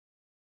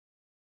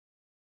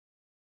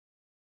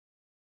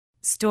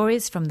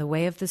Stories from the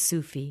Way of the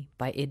Sufi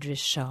by Idris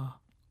Shah.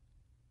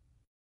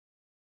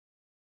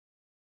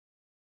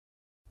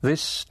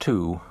 This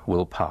too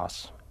will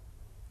pass.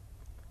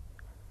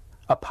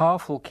 A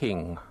powerful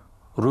king,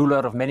 ruler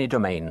of many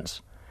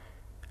domains,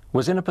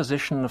 was in a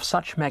position of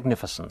such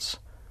magnificence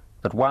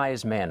that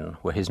wise men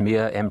were his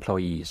mere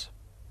employees.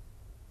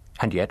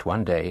 And yet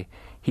one day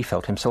he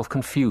felt himself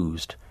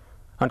confused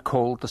and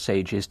called the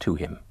sages to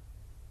him.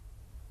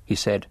 He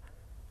said,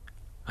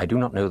 "I do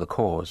not know the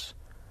cause,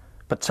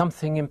 but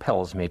something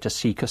impels me to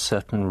seek a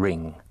certain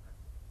ring,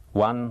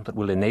 one that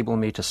will enable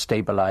me to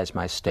stabilize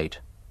my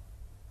state.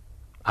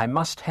 I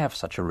must have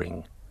such a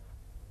ring,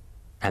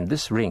 and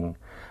this ring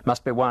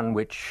must be one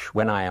which,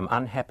 when I am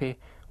unhappy,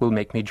 will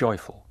make me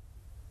joyful.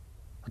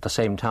 At the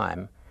same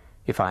time,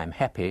 if I am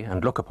happy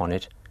and look upon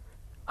it,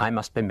 I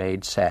must be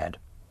made sad."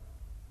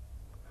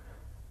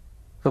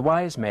 The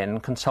wise men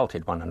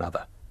consulted one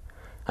another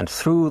and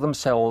threw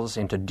themselves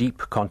into deep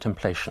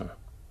contemplation,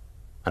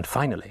 and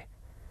finally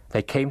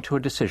they came to a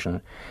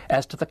decision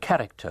as to the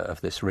character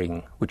of this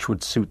ring which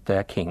would suit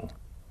their king.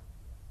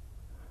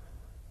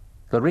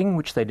 The ring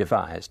which they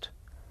devised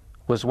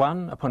was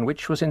one upon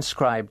which was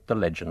inscribed the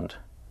legend,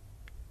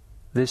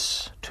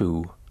 "This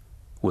too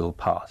will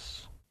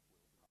pass."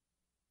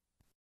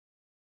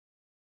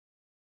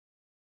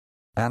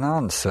 An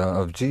answer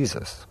of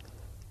Jesus.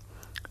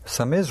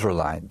 Some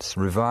Israelites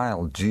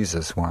reviled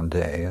Jesus one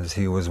day as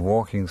he was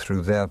walking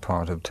through their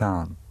part of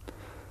town,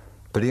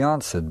 but he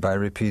answered by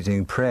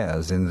repeating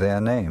prayers in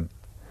their name.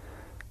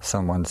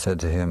 Someone said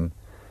to him,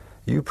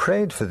 "You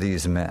prayed for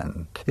these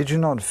men. Did you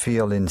not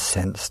feel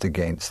incensed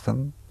against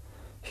them?"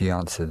 He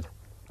answered,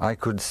 "I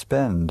could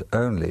spend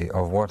only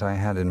of what I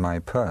had in my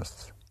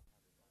purse."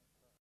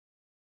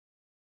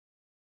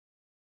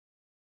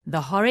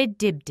 The Horrid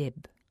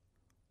Dib-Dib.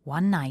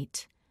 One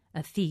night,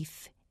 a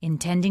thief,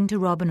 intending to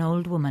rob an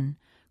old woman,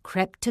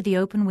 crept to the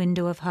open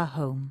window of her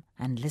home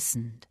and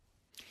listened.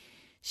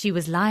 She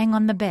was lying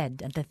on the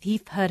bed, and the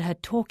thief heard her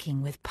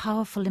talking with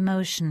powerful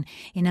emotion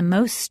in a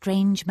most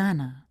strange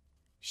manner.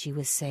 She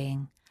was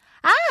saying,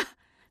 "Ah,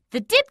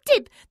 the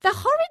Dib-Dib, the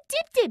horrid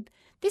Dib-Dib!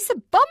 This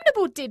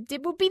abominable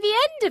Dib-Dib will be the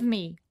end of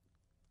me."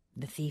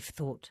 The thief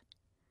thought,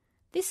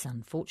 "This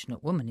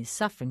unfortunate woman is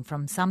suffering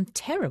from some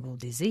terrible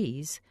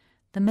disease,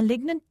 the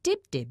malignant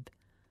Dib-Dib,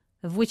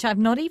 of which I've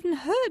not even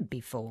heard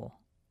before."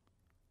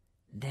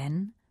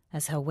 Then,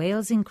 as her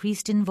wails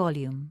increased in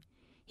volume,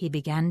 he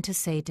began to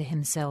say to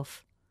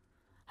himself,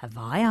 "Have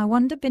I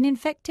wonder, been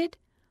infected?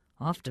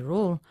 After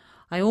all,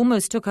 I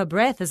almost took her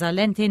breath as I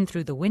leant in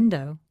through the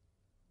window."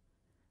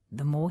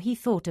 The more he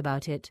thought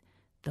about it,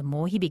 the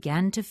more he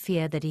began to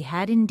fear that he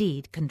had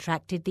indeed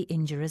contracted the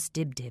injurious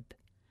Dib-Dib.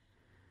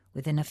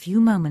 Within a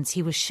few moments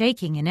he was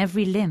shaking in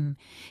every limb.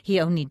 He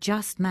only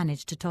just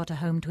managed to totter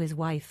home to his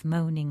wife,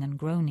 moaning and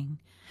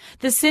groaning.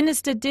 "The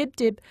sinister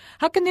Dib-Dib!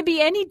 How can there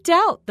be any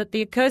doubt that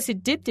the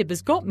accursed Dib-Dib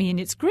has got me in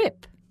its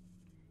grip?"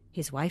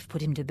 His wife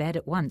put him to bed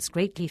at once,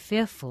 greatly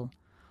fearful.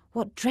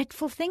 What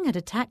dreadful thing had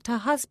attacked her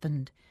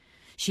husband?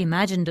 She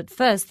imagined at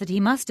first that he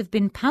must have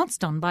been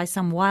pounced on by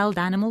some wild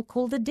animal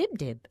called the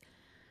Dib-Dib.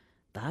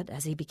 But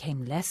as he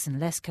became less and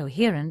less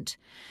coherent,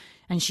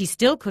 and she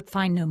still could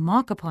find no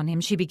mark upon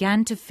him, she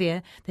began to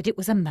fear that it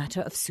was a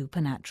matter of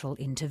supernatural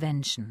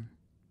intervention.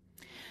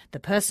 The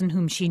person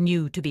whom she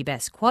knew to be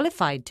best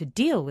qualified to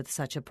deal with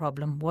such a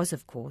problem was,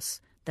 of course,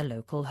 the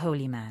local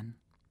holy man.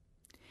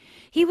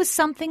 He was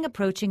something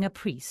approaching a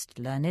priest,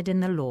 learned in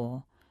the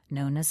law,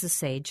 known as the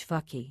sage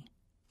Faki.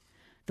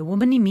 The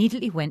woman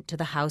immediately went to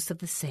the house of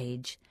the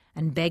sage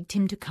and begged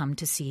him to come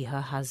to see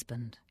her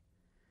husband.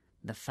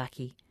 The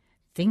Faki,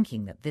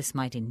 thinking that this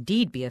might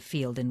indeed be a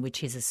field in which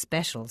his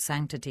especial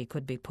sanctity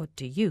could be put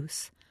to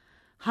use,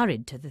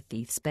 hurried to the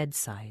thief's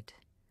bedside.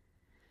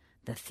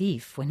 The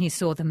thief, when he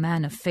saw the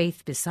man of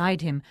faith beside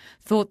him,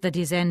 thought that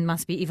his end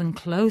must be even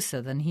closer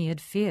than he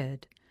had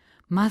feared.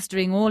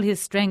 Mustering all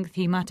his strength,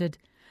 he muttered,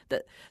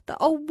 The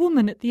old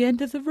woman at the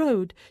end of the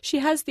road, she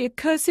has the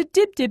accursed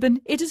Dib-Dib, and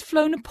it has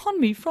flown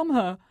upon me from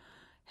her.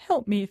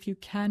 Help me if you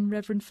can,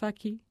 Reverend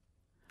Faki."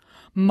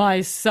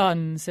 "My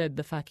son," said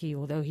the Faki,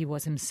 although he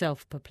was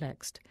himself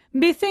perplexed,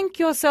 "bethink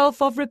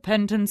yourself of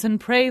repentance and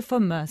pray for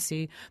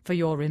mercy, for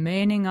your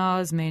remaining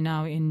hours may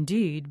now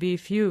indeed be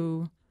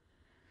few."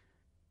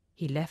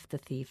 He left the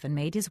thief and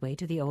made his way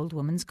to the old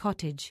woman's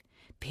cottage.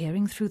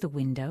 Peering through the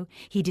window,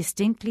 he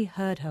distinctly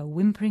heard her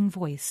whimpering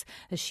voice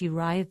as she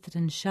writhed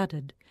and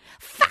shuddered.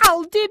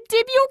 "Foul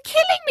Dib-Dib, you're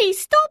killing me!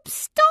 Stop,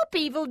 stop,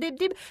 evil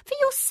Dib-Dib, for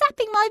you're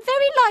sapping my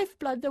very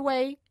lifeblood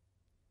away."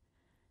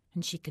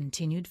 And she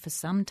continued for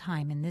some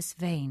time in this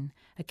vein,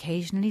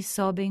 occasionally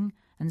sobbing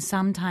and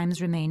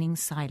sometimes remaining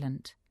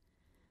silent.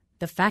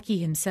 The Faki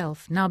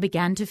himself now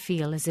began to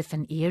feel as if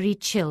an eerie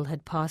chill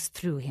had passed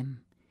through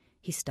him.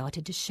 He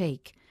started to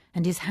shake,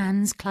 and his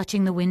hands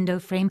clutching the window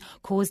frame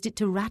caused it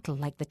to rattle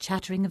like the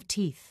chattering of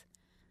teeth.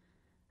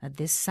 At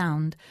this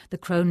sound, the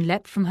crone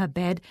leapt from her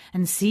bed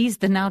and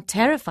seized the now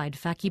terrified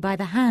Faki by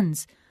the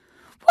hands.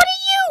 "What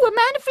are you, a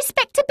man of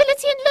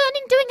respectability and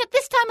learning, doing at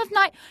this time of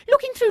night,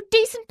 looking through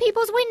decent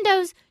people's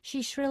windows?"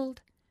 she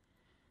shrilled.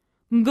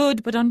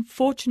 "Good but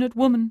unfortunate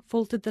woman,"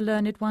 faltered the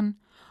learned one.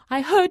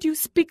 "I heard you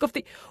speak of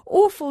the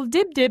awful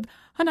Dib-Dib,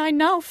 and I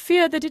now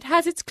fear that it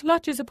has its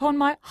clutches upon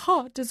my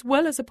heart as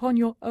well as upon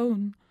your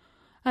own,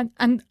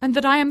 and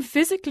that I am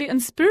physically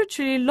and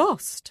spiritually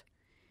lost."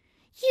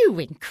 "You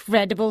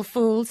incredible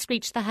fool,"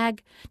 screeched the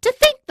hag. "To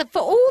think that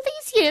for all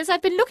these years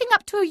I've been looking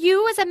up to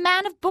you as a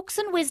man of books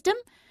and wisdom.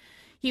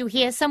 You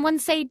hear someone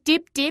say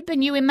Dib-Dib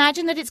and you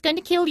imagine that it's going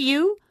to kill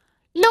you?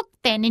 Look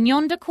then in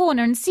yonder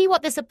corner and see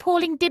what this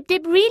appalling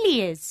Dib-Dib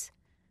really is."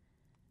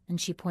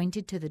 And she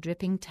pointed to the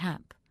dripping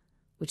tap,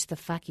 which the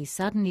Faki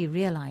suddenly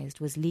realized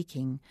was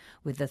leaking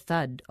with the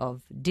thud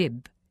of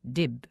dib,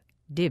 dib,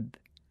 dib.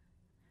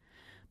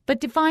 But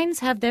divines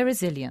have their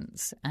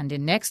resilience, and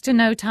in next to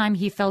no time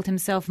he felt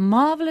himself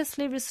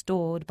marvellously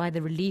restored by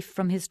the relief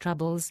from his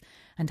troubles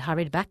and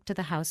hurried back to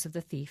the house of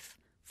the thief,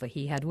 for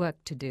he had work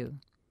to do.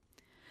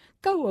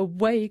 "Go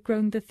away,"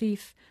 groaned the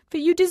thief, "for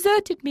you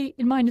deserted me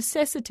in my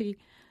necessity,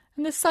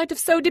 and the sight of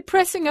so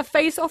depressing a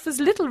face offers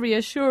little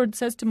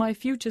reassurance as to my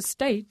future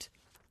state."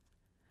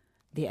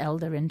 The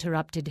elder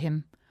interrupted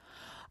him.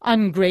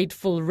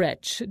 "Ungrateful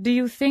wretch, do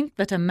you think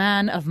that a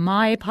man of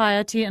my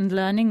piety and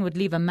learning would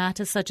leave a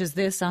matter such as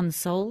this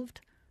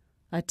unsolved?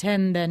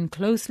 Attend then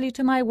closely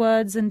to my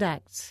words and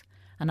acts,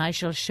 and I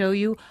shall show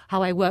you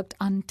how I worked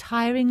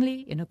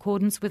untiringly in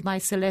accordance with my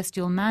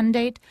celestial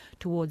mandate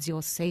towards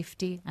your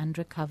safety and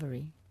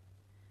recovery."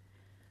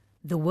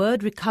 The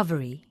word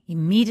recovery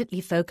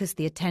immediately focused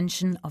the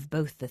attention of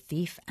both the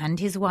thief and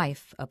his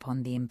wife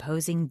upon the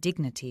imposing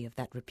dignity of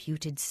that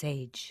reputed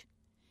sage.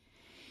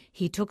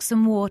 He took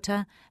some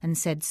water and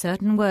said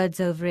certain words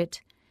over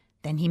it.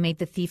 Then he made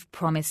the thief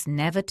promise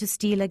never to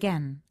steal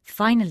again.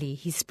 Finally,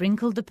 he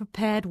sprinkled the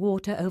prepared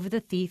water over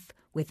the thief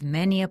with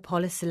many a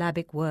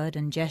polysyllabic word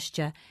and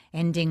gesture,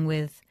 ending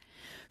with,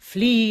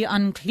 "Flee,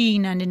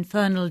 unclean and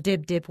infernal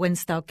Dib-Dib,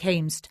 whence thou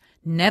camest,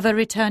 never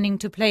returning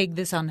to plague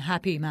this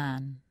unhappy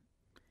man."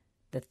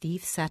 The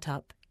thief sat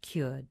up,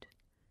 cured.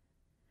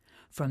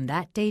 From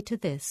that day to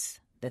this,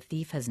 the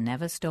thief has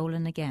never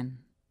stolen again.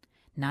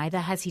 Neither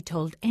has he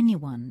told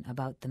anyone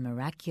about the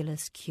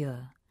miraculous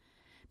cure,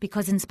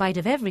 because in spite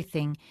of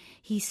everything,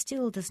 he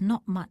still does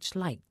not much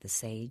like the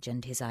sage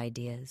and his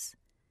ideas.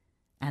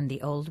 And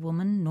the old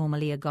woman,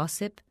 normally a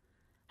gossip,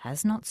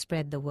 has not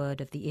spread the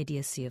word of the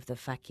idiocy of the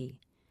Faki.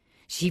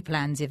 She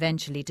plans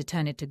eventually to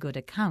turn it to good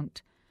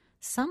account.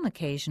 Some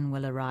occasion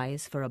will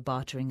arise for a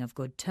bartering of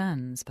good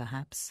turns,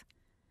 perhaps.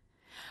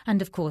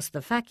 And of course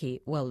the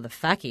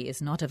Faki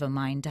is not of a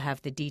mind to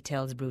have the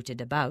details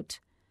bruited about,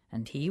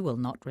 and he will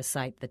not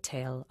recite the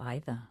tale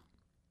either.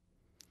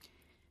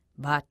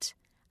 But,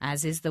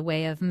 as is the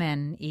way of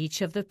men, each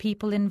of the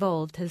people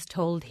involved has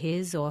told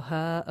his or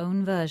her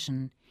own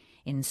version,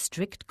 in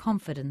strict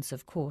confidence,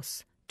 of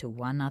course, to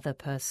one other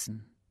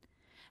person.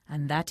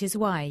 And that is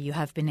why you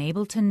have been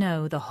able to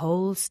know the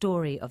whole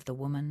story of the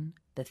woman,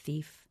 the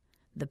thief,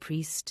 the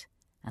priest,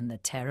 and the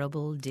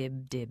terrible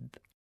Dib-Dib.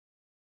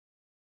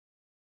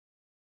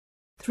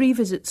 3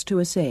 visits to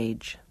a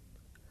sage.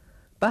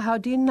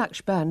 Bahauddin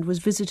Naqshband was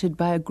visited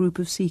by a group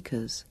of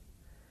seekers.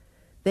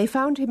 They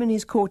found him in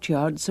his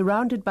courtyard,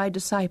 surrounded by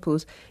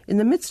disciples, in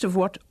the midst of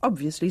what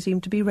obviously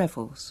seemed to be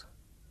revels.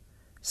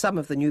 Some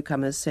of the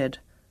newcomers said,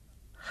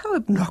 "How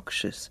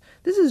obnoxious!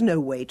 This is no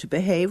way to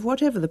behave,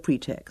 whatever the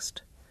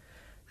pretext."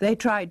 They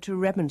tried to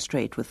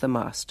remonstrate with the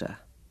master.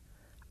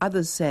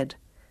 Others said,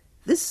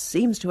 "This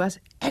seems to us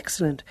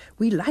excellent.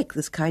 We like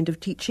this kind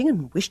of teaching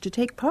and wish to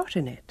take part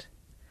in it."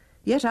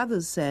 Yet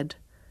others said,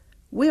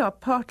 "We are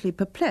partly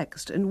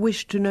perplexed and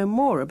wish to know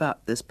more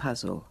about this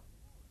puzzle."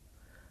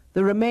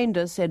 The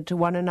remainder said to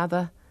one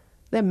another,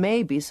 "There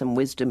may be some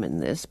wisdom in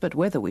this, but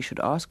whether we should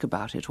ask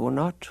about it or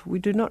not, we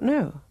do not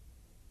know."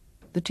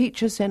 The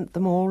teacher sent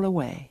them all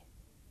away.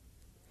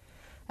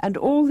 And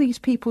all these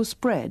people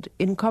spread,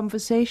 in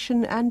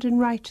conversation and in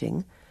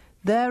writing,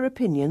 their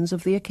opinions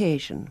of the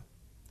occasion.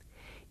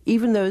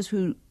 Even those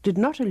who did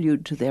not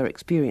allude to their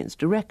experience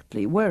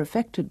directly were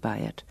affected by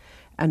it,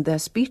 and their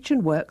speech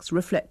and works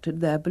reflected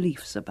their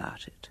beliefs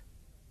about it.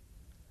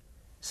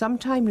 Some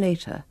time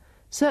later,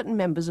 certain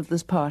members of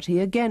this party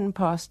again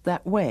passed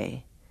that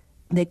way.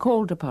 They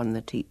called upon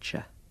the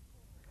teacher.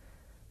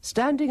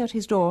 Standing at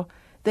his door,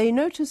 they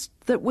noticed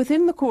that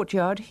within the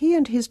courtyard he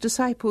and his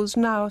disciples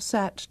now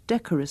sat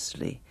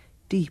decorously,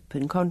 deep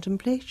in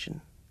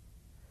contemplation.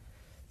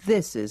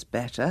 "This is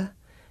better,"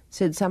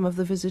 said some of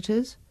the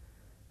visitors,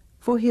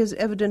 "for he has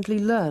evidently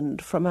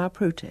learned from our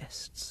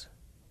protests."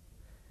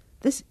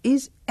 "This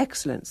is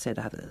excellent," said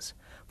others,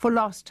 "for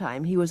last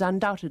time he was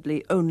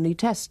undoubtedly only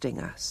testing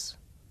us."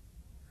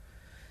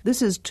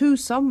 "This is too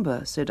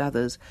sombre," said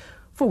others,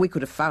 "for we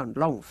could have found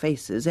long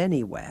faces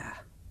anywhere."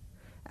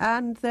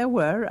 And there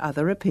were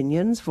other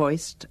opinions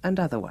voiced and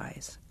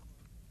otherwise.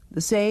 The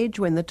sage,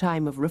 when the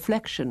time of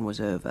reflection was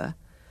over,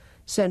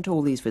 sent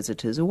all these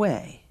visitors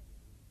away.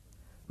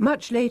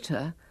 Much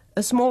later,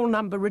 a small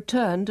number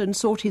returned and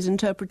sought his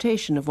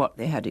interpretation of what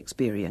they had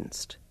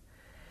experienced.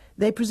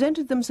 They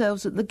presented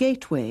themselves at the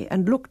gateway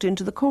and looked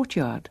into the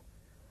courtyard.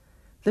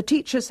 The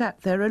teacher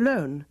sat there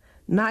alone,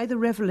 neither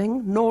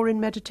revelling nor in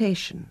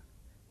meditation.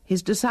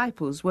 His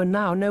disciples were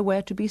now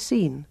nowhere to be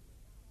seen.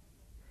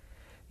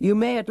 "You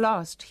may at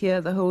last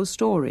hear the whole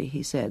story,"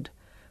 he said,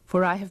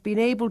 "for I have been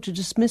able to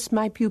dismiss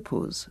my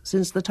pupils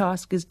since the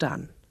task is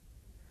done.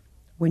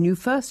 When you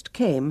first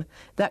came,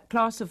 that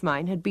class of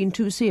mine had been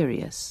too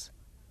serious.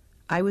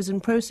 I was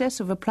in process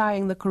of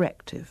applying the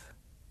corrective.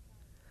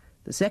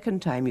 The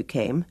second time you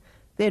came,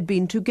 they had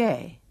been too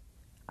gay.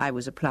 I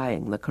was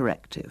applying the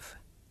corrective.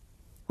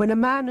 When a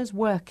man is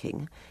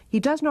working, he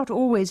does not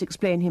always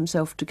explain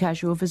himself to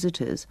casual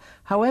visitors,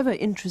 however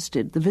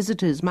interested the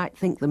visitors might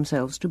think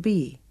themselves to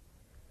be.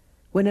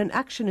 When an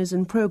action is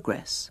in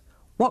progress,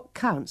 what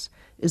counts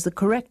is the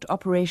correct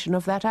operation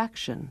of that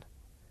action.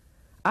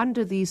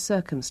 Under these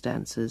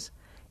circumstances,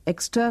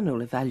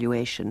 external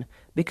evaluation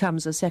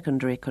becomes a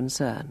secondary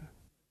concern."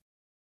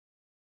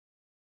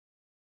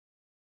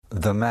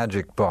 The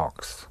magic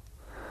box.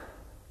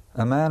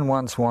 A man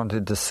once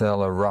wanted to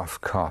sell a rough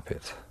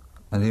carpet,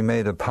 and he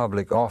made a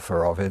public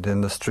offer of it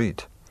in the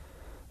street.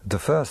 The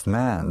first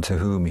man to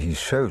whom he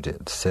showed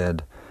it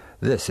said,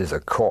 "This is a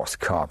coarse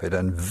carpet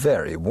and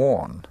very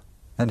worn,"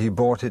 and he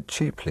bought it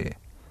cheaply.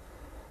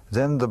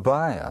 Then the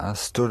buyer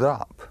stood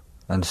up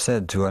and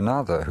said to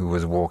another who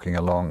was walking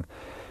along,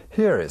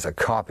 "Here is a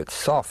carpet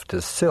soft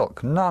as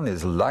silk, none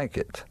is like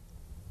it."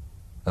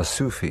 A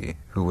Sufi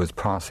who was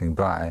passing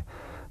by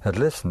had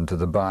listened to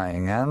the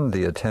buying and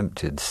the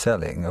attempted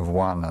selling of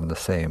one and the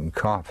same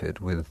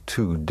carpet with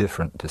two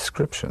different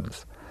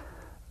descriptions.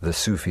 The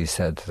Sufi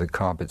said to the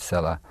carpet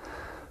seller,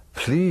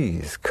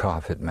 "Please,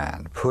 carpet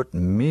man, put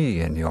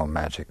me in your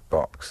magic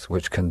box,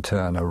 which can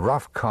turn a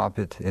rough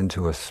carpet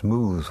into a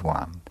smooth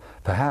one,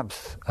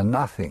 perhaps a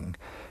nothing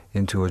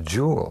into a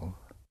jewel."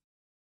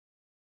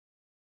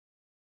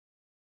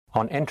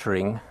 On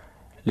entering,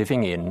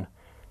 living in,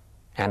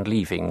 and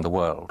leaving the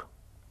world.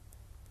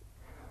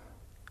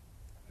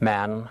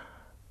 Man,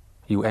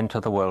 you enter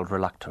the world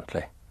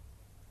reluctantly,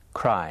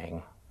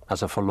 crying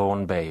as a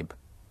forlorn babe.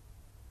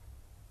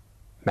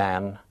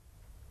 Man,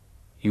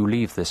 you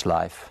leave this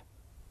life,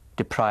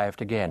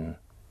 deprived again,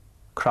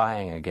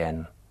 crying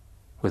again,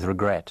 with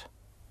regret.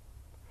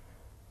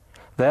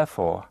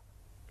 Therefore,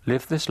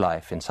 live this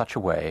life in such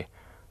a way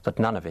that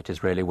none of it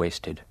is really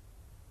wasted.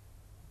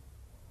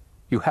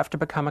 You have to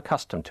become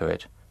accustomed to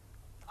it,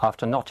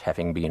 after not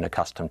having been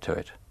accustomed to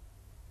it.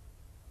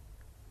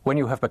 When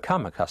you have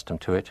become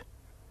accustomed to it,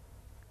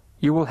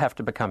 you will have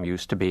to become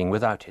used to being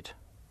without it.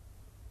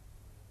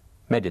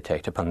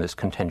 Meditate upon this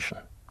contention.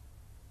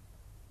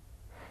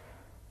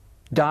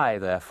 Die,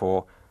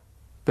 therefore,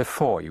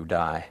 before you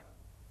die,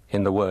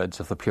 in the words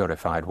of the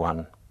Purified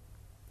One.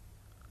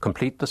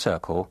 Complete the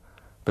circle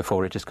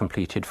before it is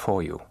completed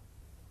for you.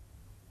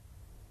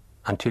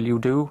 Until you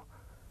do,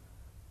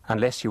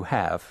 unless you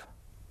have,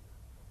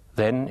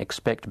 then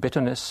expect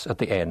bitterness at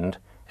the end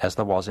as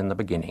there was in the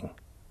beginning,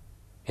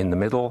 in the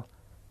middle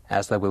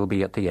as there will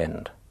be at the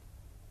end.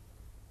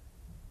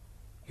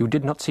 You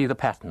did not see the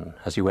pattern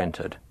as you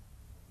entered,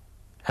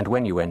 and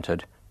when you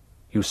entered,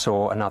 you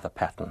saw another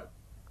pattern.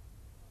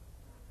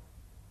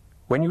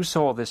 When you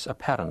saw this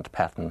apparent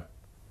pattern,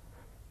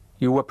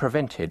 you were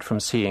prevented from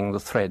seeing the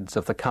threads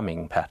of the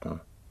coming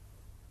pattern.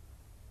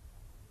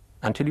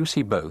 Until you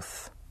see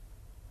both,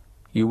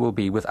 you will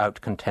be without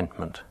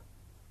contentment.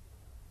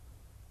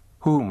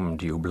 Whom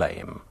do you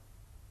blame?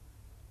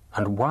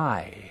 And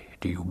why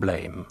do you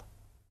blame?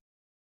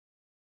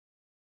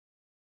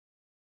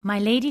 My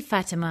Lady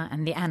Fatima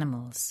and the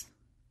Animals.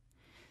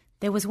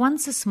 There was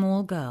once a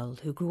small girl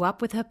who grew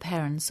up with her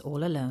parents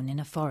all alone in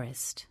a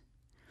forest.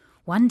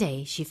 One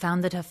day she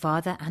found that her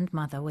father and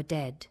mother were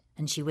dead,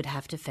 and she would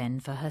have to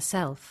fend for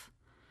herself.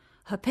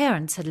 Her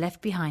parents had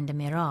left behind a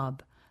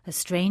mihrab, a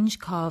strange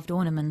carved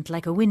ornament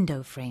like a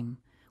window frame,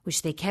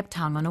 which they kept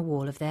hung on a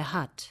wall of their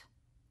hut.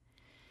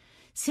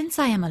 "Since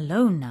I am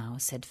alone now,"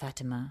 said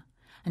Fatima,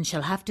 "and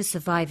shall have to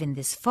survive in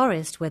this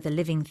forest where the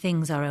living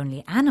things are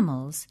only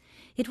animals,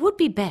 it would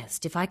be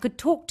best if I could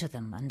talk to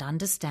them and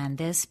understand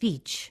their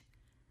speech."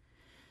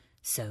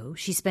 So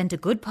she spent a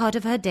good part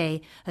of her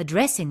day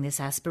addressing this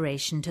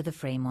aspiration to the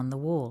frame on the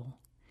wall.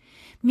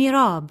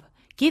 "Mihrab,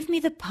 give me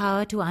the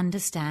power to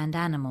understand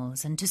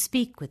animals and to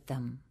speak with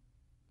them."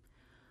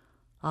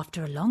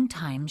 After a long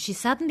time, she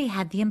suddenly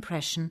had the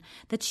impression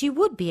that she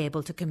would be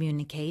able to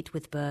communicate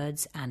with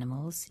birds,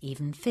 animals,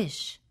 even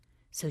fish.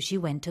 So she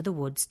went to the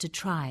woods to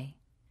try.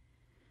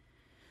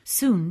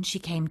 Soon she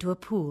came to a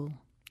pool.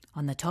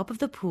 On the top of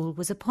the pool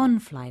was a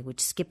pond fly which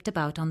skipped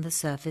about on the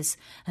surface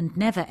and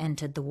never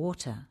entered the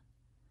water.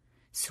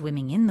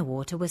 Swimming in the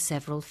water were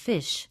several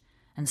fish,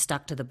 and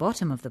stuck to the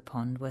bottom of the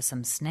pond were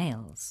some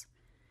snails.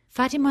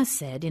 Fatima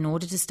said, in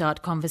order to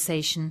start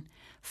conversation,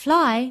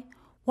 "Fly,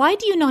 why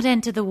do you not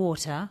enter the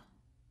water?"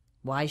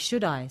 "Why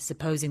should I,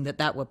 supposing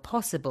that were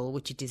possible,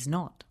 which it is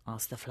not?"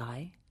 asked the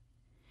fly.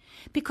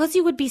 "Because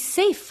you would be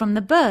safe from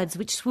the birds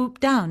which swoop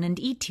down and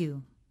eat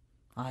you."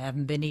 "I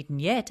haven't been eaten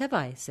yet, have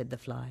I?" said the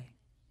fly.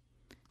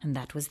 And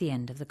that was the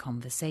end of the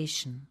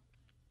conversation.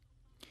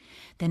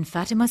 Then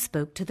Fatima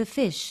spoke to the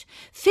fish.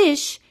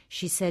 "Fish,"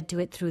 she said to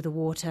it through the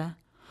water,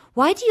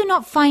 Why do you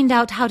not find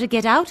out how to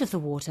get out of the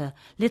water,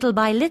 little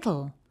by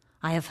little?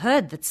 I have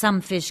heard that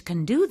some fish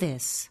can do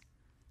this."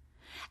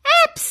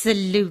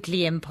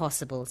 "Absolutely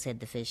impossible," said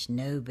the fish.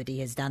 "Nobody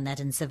has done that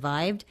and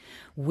survived.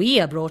 We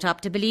are brought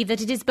up to believe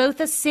that it is both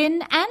a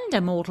sin and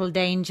a mortal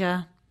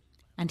danger."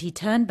 And he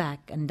turned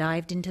back and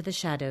dived into the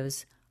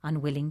shadows,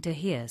 unwilling to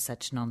hear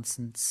such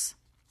nonsense.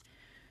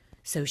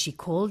 So she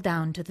called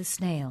down to the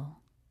snail,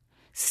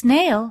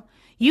 "Snail,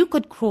 you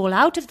could crawl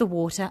out of the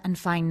water and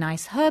find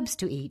nice herbs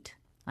to eat.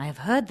 I have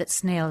heard that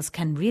snails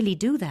can really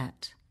do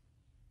that."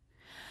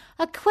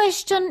 "A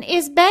question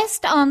is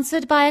best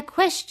answered by a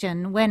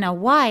question when a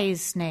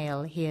wise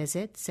snail hears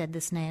it," said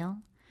the snail.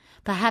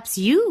 "Perhaps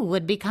you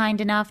would be kind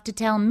enough to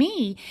tell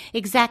me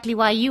exactly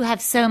why you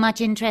have so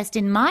much interest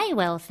in my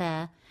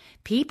welfare.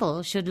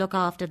 People should look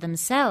after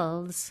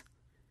themselves."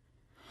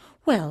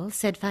 "Well,"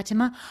 said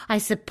Fatima, "I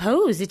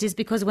suppose it is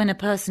because when a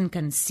person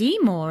can see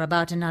more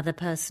about another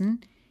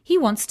person, he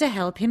wants to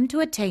help him to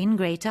attain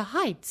greater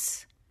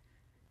heights."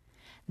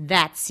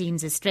 "That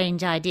seems a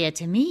strange idea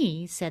to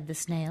me," said the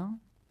snail,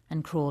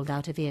 and crawled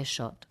out of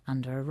earshot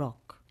under a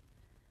rock.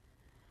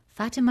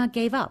 Fatima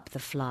gave up the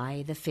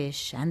fly, the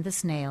fish, and the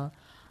snail,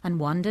 and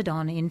wandered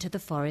on into the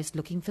forest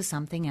looking for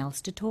something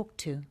else to talk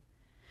to.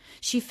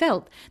 She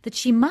felt that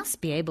she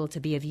must be able to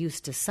be of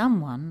use to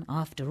someone.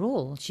 After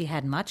all, she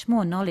had much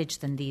more knowledge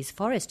than these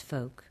forest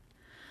folk.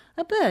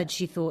 A bird,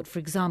 she thought, for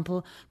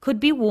example, could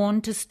be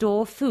worn to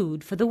store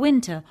food for the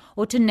winter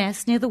or to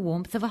nest near the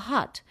warmth of a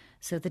hut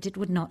so that it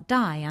would not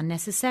die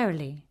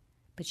unnecessarily.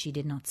 But she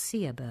did not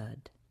see a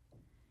bird.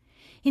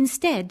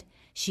 Instead,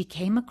 she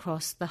came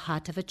across the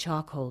hut of a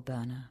charcoal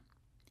burner.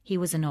 He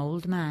was an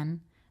old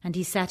man, and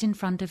he sat in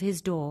front of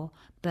his door,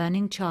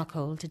 burning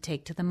charcoal to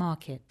take to the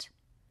market.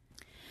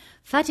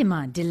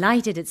 Fatima,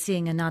 delighted at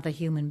seeing another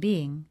human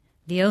being,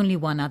 the only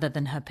one other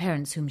than her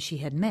parents whom she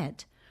had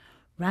met,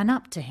 ran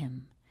up to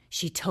him.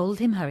 She told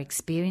him her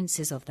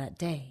experiences of that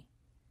day.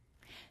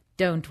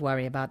 "Don't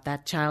worry about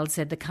that, child,"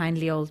 said the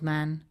kindly old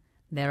man.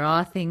 "There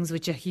are things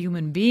which a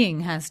human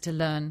being has to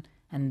learn,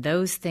 and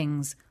those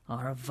things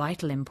are of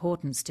vital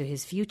importance to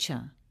his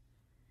future."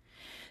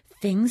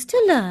 "Things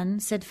to learn,"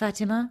 said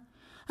Fatima.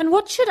 "And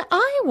what should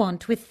I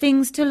want with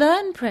things to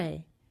learn,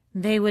 pray?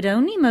 They would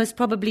only most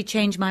probably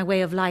change my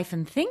way of life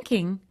and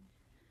thinking."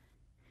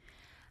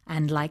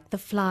 And like the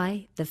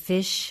fly, the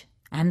fish,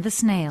 and the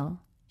snail,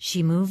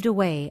 she moved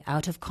away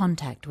out of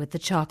contact with the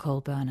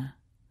charcoal burner.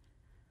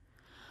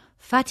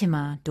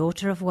 Fatima,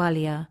 daughter of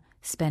Walia,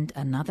 spent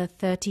another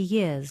 30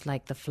 years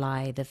like the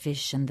fly, the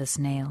fish, and the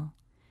snail,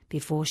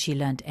 before she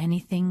learnt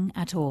anything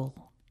at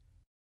all.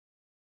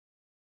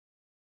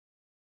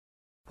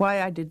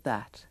 Why I did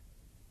that.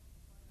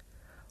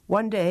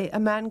 One day a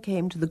man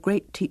came to the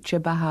great teacher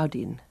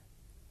Bahauddin.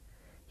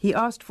 He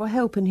asked for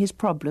help in his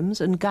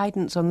problems and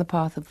guidance on the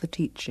path of the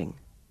teaching.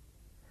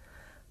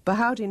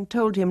 Bahauddin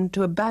told him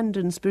to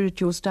abandon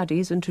spiritual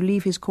studies and to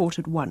leave his court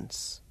at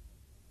once.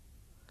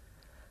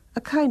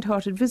 A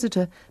kind-hearted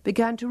visitor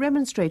began to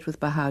remonstrate with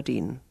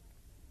Bahauddin.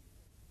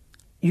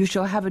 "You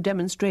shall have a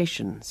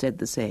demonstration," said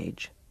the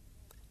sage.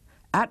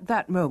 At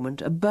that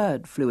moment a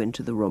bird flew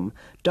into the room,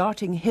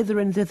 darting hither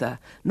and thither,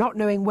 not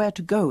knowing where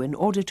to go in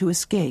order to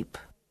escape.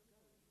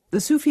 The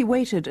Sufi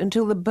waited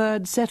until the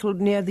bird settled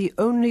near the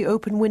only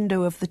open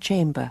window of the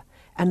chamber,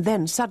 and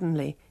then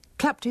suddenly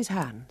clapped his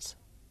hands.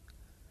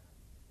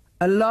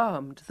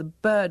 Alarmed, the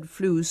bird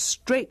flew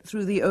straight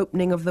through the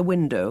opening of the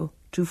window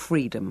to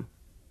freedom.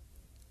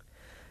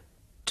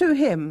 To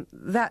him,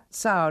 that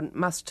sound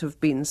must have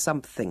been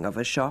something of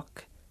a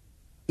shock,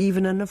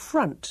 even an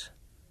affront.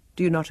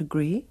 Do you not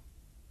agree?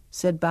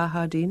 Said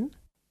Bahauddin.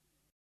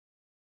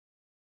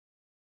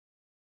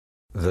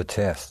 The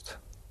test.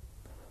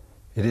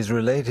 It is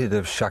related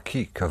of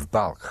Shakik of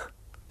Balkh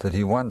that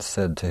he once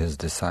said to his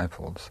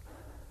disciples,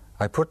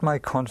 "I put my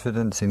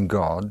confidence in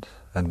God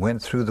and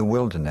went through the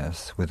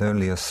wilderness with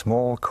only a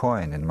small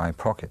coin in my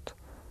pocket.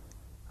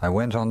 I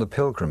went on the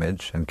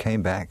pilgrimage and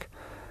came back,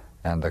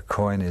 and the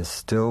coin is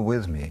still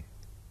with me."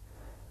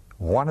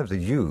 One of the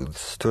youths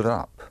stood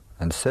up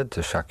and said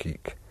to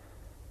Shakik,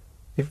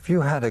 "If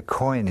you had a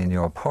coin in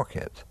your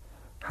pocket,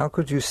 how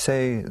could you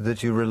say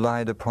that you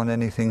relied upon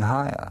anything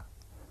higher?"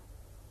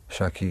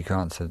 Shakik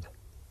answered,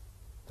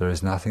 "There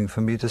is nothing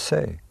for me to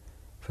say,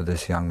 for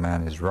this young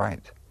man is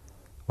right.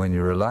 When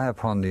you rely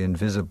upon the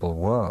invisible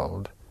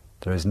world,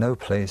 there is no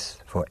place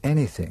for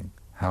anything,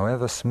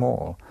 however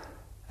small,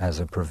 as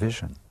a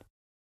provision."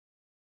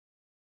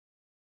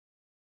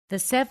 The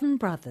 7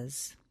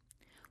 brothers.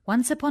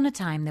 Once upon a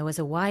time there was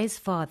a wise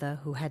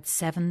father who had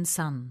 7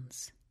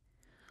 sons.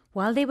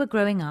 While they were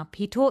growing up,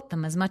 he taught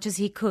them as much as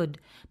he could,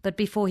 but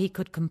before he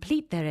could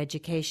complete their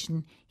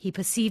education, he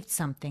perceived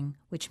something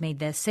which made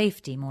their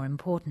safety more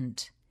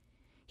important.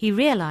 He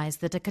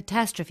realized that a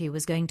catastrophe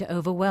was going to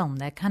overwhelm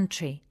their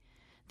country.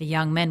 The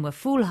young men were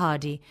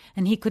foolhardy,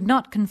 and he could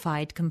not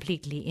confide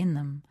completely in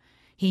them.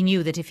 He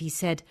knew that if he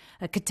said,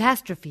 "A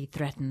catastrophe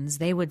threatens,"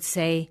 they would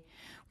say,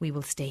 "We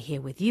will stay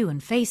here with you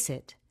and face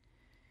it."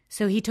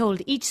 So he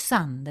told each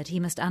son that he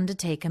must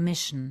undertake a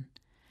mission,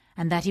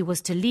 and that he was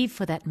to leave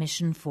for that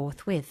mission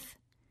forthwith.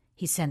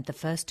 He sent the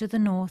first to the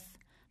north,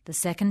 the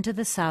second to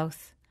the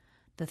south,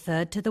 the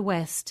third to the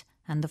west,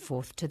 and the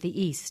fourth to the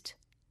east.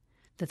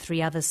 The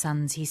 3 other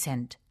sons he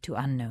sent to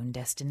unknown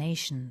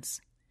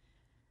destinations.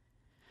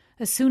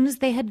 As soon as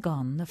they had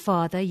gone, the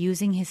father,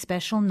 using his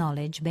special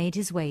knowledge, made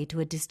his way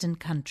to a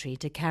distant country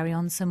to carry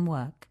on some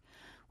work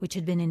which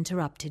had been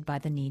interrupted by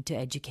the need to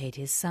educate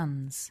his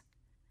sons.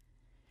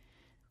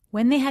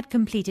 When they had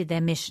completed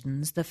their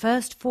missions, the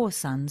first 4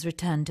 sons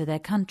returned to their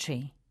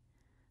country.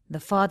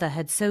 The father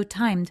had so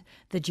timed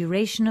the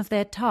duration of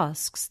their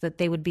tasks that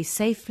they would be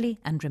safely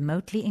and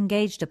remotely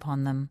engaged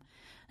upon them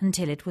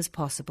until it was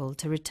possible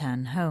to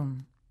return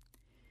home.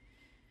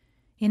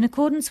 In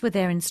accordance with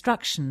their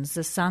instructions,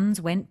 the sons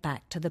went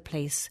back to the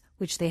place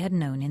which they had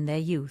known in their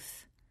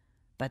youth.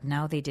 But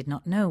now they did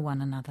not know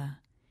one another.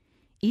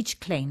 Each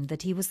claimed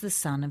that he was the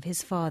son of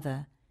his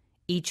father.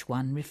 Each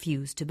one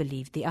refused to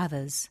believe the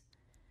others.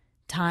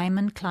 Time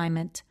and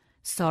climate,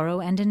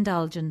 sorrow and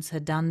indulgence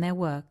had done their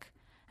work,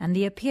 and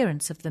the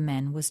appearance of the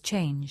men was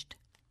changed.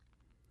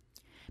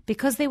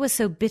 Because they were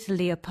so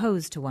bitterly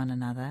opposed to one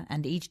another,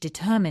 and each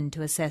determined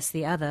to assess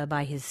the other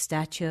by his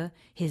stature,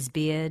 his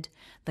beard,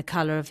 the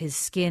colour of his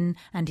skin,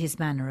 and his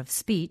manner of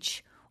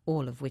speech,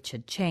 all of which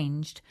had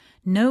changed,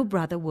 no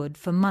brother would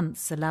for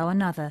months allow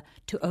another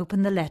to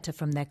open the letter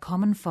from their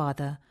common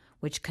father,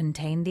 which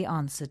contained the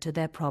answer to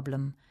their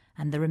problem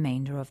and the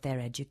remainder of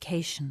their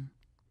education.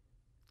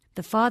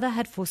 The father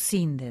had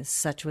foreseen this,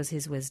 such was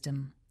his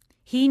wisdom.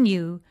 He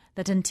knew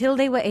that until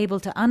they were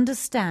able to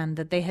understand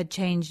that they had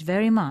changed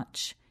very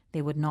much,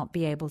 they would not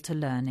be able to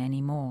learn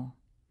any more.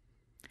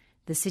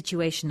 The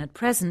situation at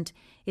present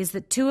is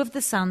that 2 of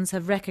the sons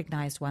have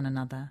recognized one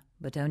another,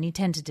 but only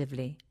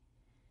tentatively.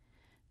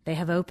 They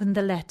have opened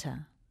the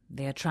letter.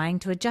 They are trying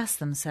to adjust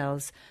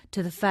themselves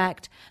to the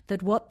fact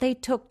that what they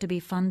took to be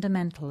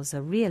fundamentals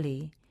are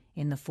really,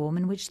 in the form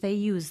in which they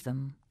use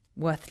them,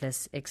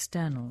 worthless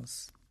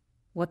externals.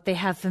 What they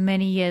have for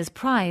many years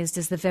prized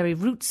as the very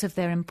roots of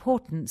their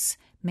importance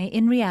may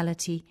in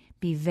reality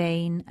be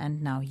vain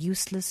and now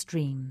useless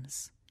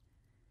dreams.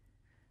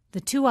 The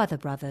 2 other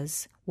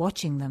brothers,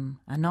 watching them,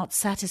 are not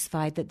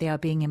satisfied that they are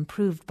being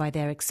improved by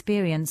their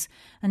experience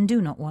and do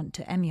not want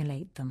to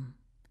emulate them.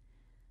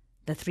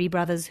 The 3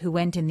 brothers who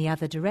went in the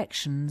other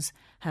directions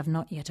have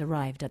not yet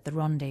arrived at the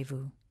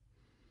rendezvous.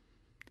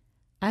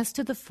 As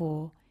to the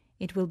 4,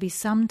 it will be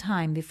some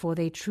time before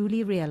they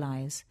truly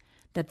realize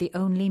that the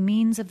only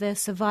means of their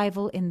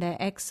survival in their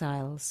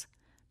exiles,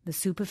 the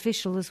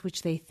superficials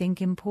which they think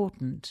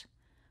important,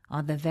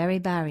 are the very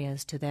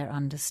barriers to their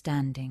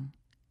understanding.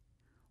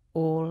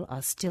 All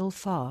are still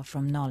far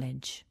from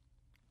knowledge.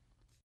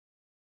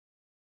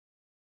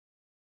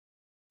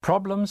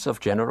 Problems of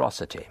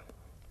generosity.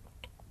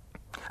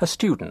 A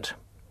student,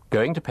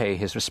 going to pay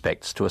his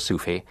respects to a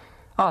Sufi,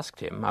 asked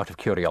him, out of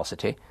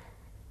curiosity,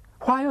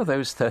 "Why are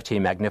those 30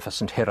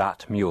 magnificent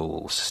Herat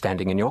mules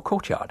standing in your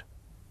courtyard?"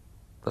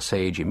 The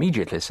sage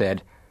immediately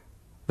said,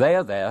 "They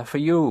are there for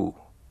you."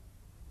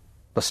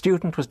 The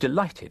student was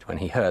delighted when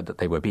he heard that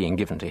they were being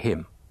given to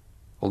him,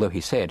 although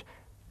he said,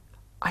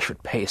 "I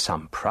should pay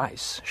some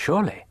price,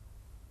 surely."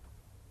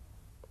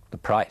 "The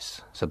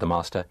price," said the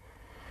master,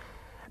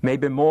 "may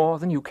be more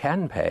than you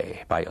can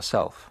pay by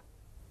yourself.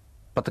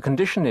 But the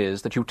condition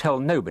is that you tell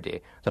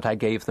nobody that I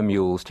gave the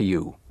mules to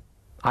you.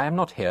 I am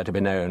not here to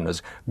be known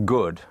as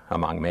good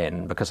among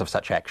men because of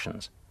such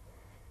actions.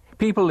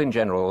 People in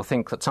general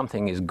think that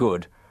something is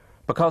good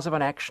because of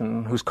an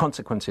action whose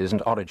consequences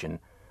and origin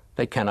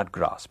they cannot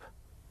grasp."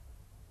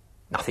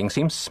 "Nothing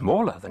seems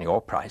smaller than your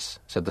price,"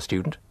 said the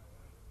student.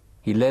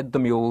 He led the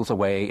mules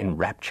away in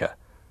rapture,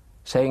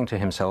 saying to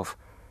himself,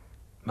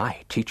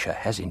 "My teacher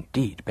has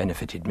indeed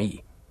benefited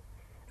me.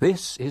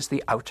 This is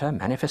the outer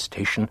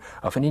manifestation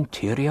of an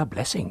interior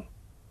blessing."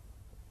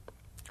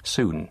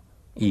 Soon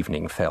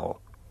evening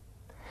fell,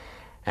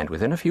 and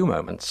within a few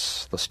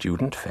moments the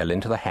student fell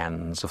into the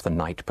hands of the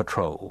night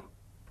patrol.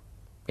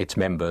 Its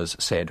members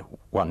said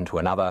one to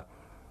another,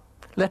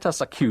 "Let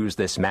us accuse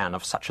this man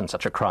of such and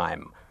such a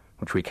crime,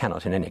 which we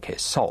cannot in any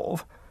case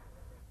solve.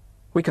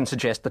 We can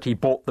suggest that he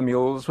bought the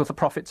mules with the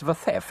profits of a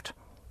theft,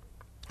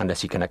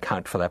 unless he can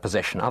account for their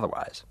possession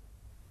otherwise.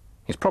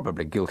 He's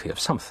probably guilty of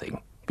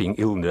something, being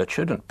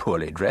ill-nurtured and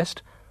poorly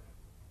dressed.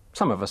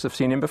 Some of us have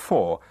seen him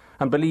before,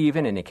 and believe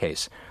in any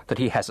case that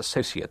he has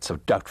associates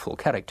of doubtful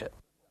character."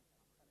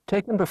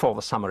 Taken before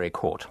the summary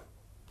court,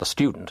 the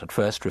student at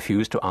first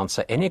refused to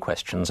answer any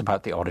questions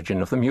about the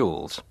origin of the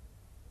mules.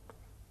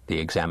 The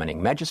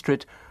examining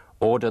magistrate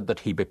ordered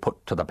that he be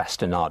put to the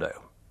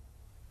bastinado.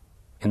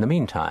 In the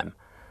meantime,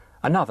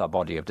 another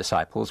body of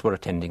disciples were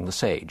attending the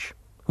sage,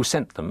 who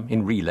sent them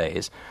in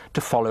relays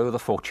to follow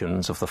the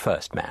fortunes of the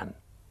first man.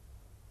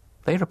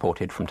 They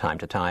reported from time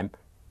to time,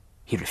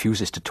 "He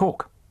refuses to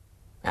talk,"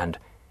 and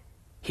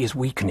 "He is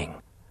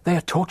weakening. They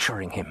are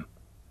torturing him."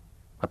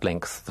 At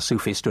length the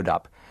Sufi stood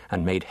up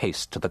and made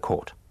haste to the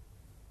court.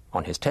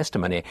 On his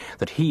testimony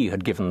that he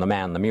had given the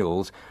man the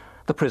mules,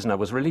 the prisoner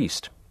was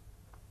released.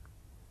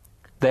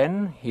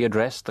 Then he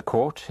addressed the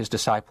court, his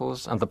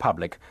disciples, and the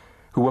public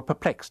who were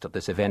perplexed at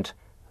this event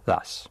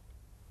thus.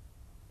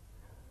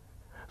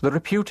 The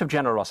repute of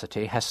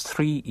generosity has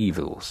three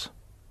evils.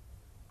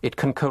 It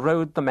can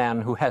corrode the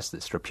man who has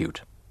this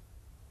repute.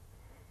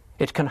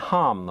 It can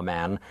harm the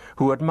man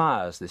who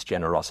admires this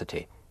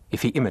generosity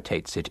if he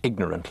imitates it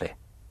ignorantly.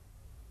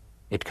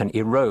 It can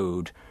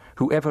erode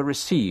whoever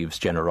receives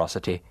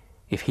generosity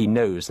if he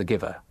knows the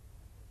giver.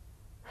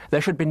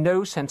 There should be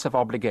no sense of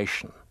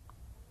obligation.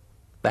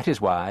 That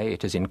is why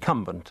it is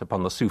incumbent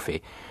upon the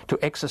Sufi to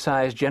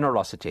exercise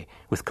generosity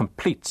with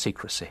complete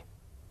secrecy.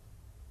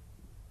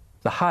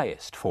 The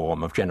highest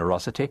form of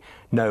generosity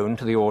known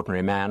to the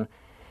ordinary man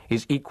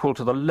is equal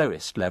to the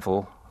lowest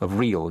level of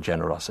real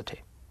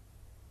generosity.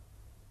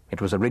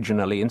 It was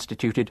originally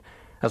instituted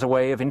as a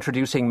way of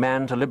introducing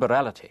man to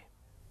liberality.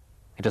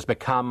 It has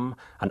become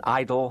an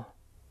idol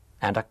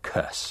and a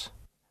curse.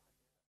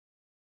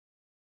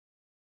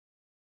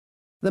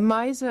 The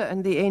Miser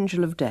and the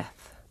Angel of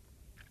Death.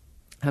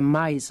 A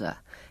miser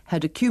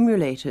had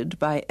accumulated,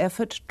 by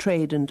effort,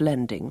 trade and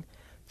lending,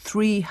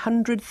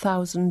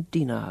 300,000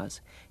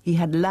 dinars. He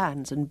had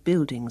lands and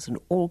buildings and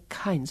all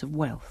kinds of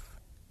wealth.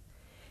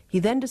 He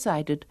then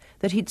decided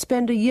that he'd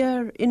spend a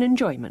year in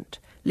enjoyment,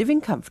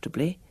 living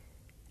comfortably,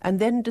 and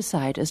then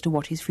decide as to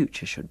what his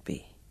future should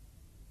be.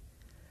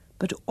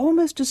 But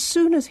almost as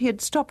soon as he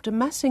had stopped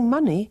amassing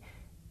money,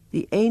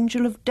 the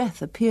Angel of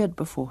Death appeared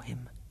before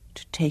him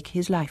to take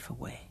his life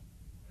away.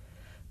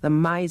 The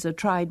miser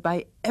tried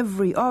by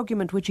every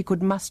argument which he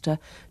could muster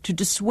to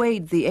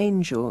dissuade the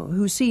angel,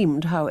 who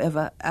seemed,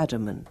 however,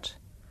 adamant.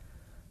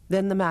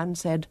 Then the man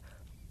said,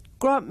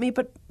 "Grant me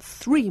but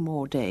 3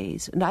 more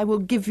days, and I will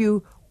give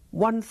you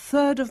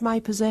 1/3 of my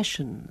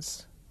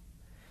possessions."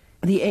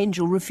 The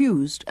angel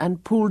refused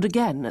and pulled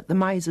again at the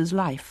miser's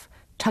life,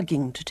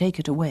 tugging to take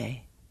it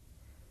away.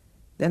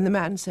 Then the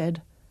man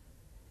said,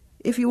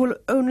 "If you will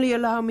only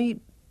allow me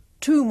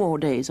 2 more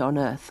days on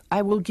earth,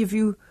 I will give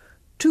you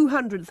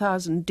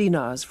 200,000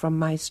 dinars from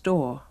my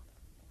store."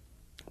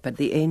 But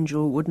the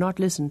angel would not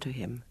listen to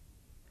him.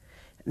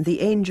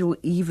 The angel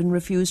even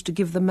refused to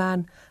give the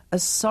man a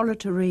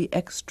solitary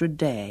extra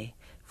day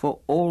for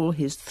all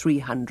his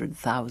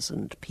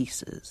 300,000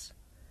 pieces.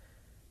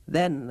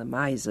 Then the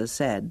miser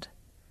said,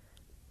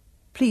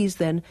 "Please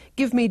then,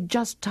 give me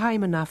just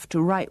time enough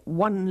to write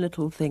one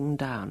little thing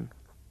down."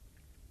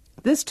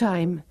 This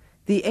time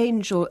the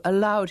angel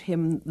allowed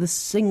him the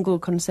single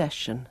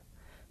concession,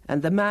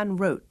 and the man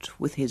wrote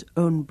with his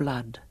own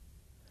blood,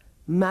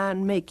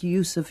 "Man, make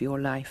use of your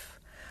life.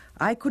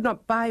 I could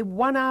not buy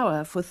 1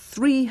 hour for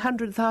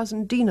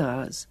 300,000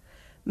 dinars.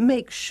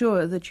 Make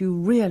sure that you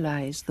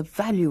realize the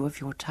value of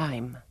your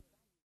time."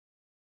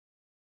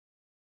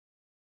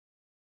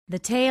 The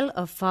Tale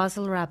of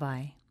Fazl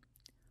Rabbi.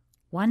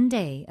 One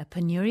day a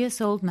penurious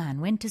old man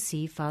went to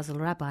see Fazl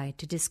Rabbi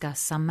to discuss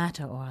some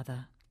matter or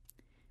other.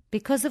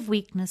 Because of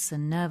weakness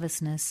and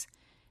nervousness,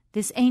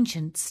 this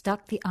ancient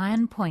stuck the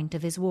iron point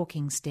of his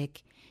walking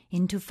stick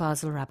into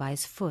Fazl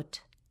Rabbi's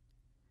foot.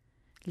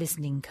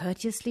 Listening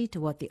courteously to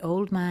what the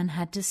old man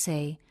had to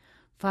say,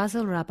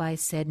 Fazl Rabbi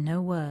said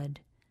no word,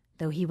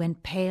 though he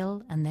went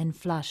pale and then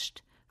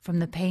flushed from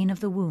the pain of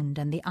the wound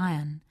and the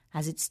iron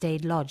as it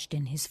stayed lodged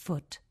in his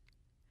foot.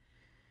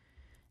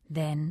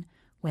 Then,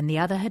 when the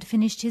other had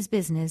finished his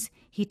business,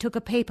 he took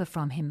a paper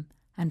from him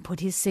and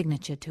put his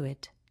signature to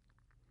it.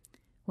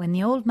 When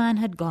the old man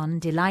had gone,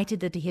 delighted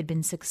that he had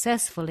been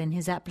successful in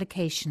his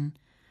application,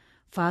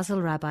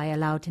 Fazl Rabbi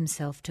allowed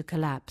himself to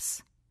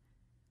collapse.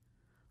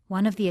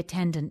 One of the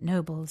attendant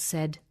nobles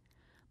said,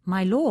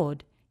 "My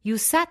lord, you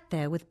sat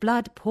there with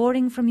blood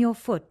pouring from your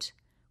foot,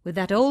 with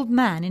that old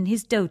man in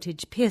his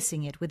dotage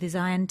piercing it with his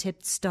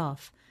iron-tipped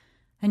staff,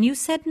 and you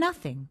said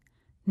nothing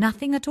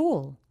at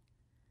all."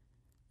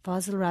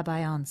 Fazl Rabbi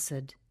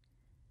answered,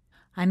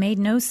 "I made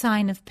no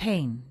sign of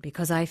pain,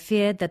 because I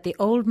feared that the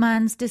old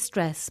man's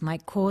distress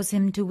might cause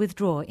him to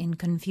withdraw in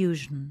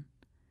confusion,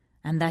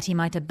 and that he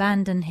might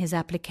abandon his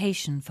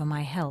application for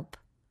my help.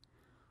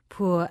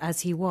 Poor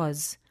as he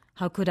was,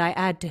 how could I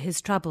add to his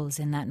troubles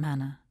in that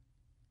manner?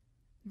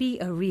 Be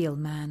a real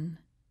man.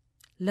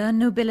 Learn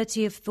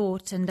nobility of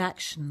thought and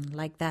action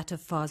like that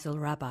of Fazl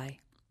Rabbi."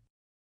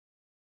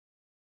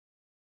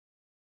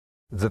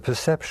 The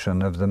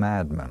perception of the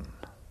madman.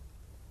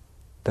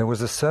 There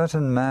was a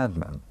certain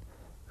madman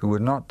who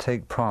would not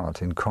take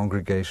part in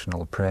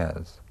congregational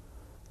prayers.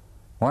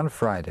 One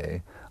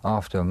Friday,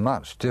 after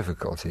much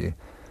difficulty,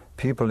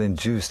 people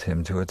induced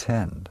him to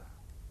attend.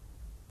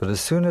 But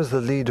as soon as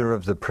the leader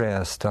of the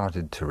prayer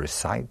started to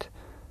recite,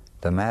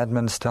 the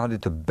madman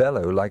started to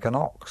bellow like an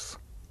ox.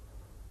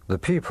 The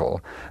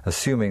people,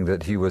 assuming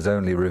that he was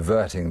only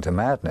reverting to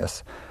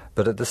madness,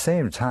 but at the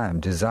same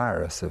time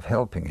desirous of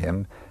helping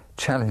him,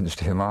 challenged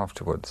him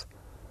afterwards.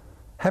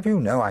 "Have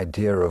you no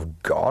idea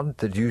of God,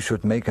 that you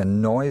should make a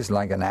noise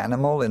like an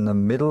animal in the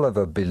middle of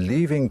a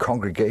believing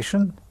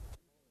congregation?"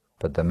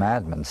 But the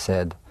madman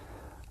said,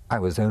 "I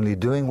was only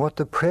doing what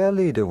the prayer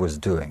leader was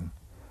doing.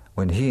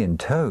 When he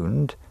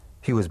intoned,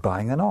 he was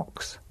buying an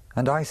ox,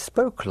 and I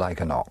spoke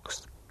like an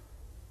ox."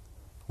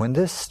 When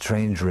this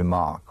strange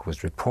remark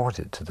was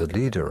reported to the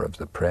leader of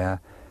the prayer,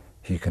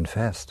 he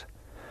confessed,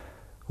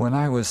 "When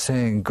I was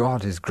saying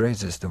God is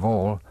greatest of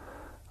all,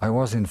 I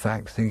was in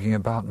fact thinking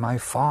about my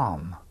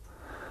farm.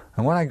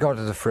 And when I got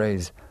to the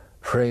phrase,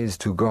 praise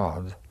to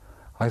God,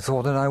 I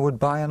thought that I would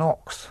buy an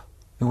ox.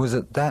 It was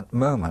at that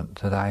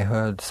moment that I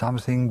heard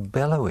something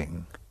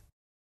bellowing."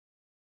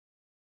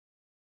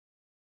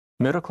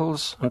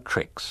 Miracles and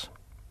tricks.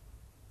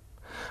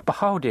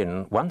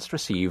 Bahauddin once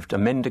received a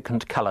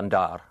mendicant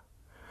Kalandar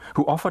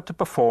who offered to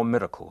perform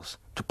miracles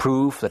to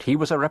prove that he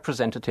was a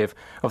representative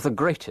of the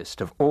greatest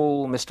of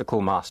all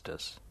mystical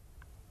masters.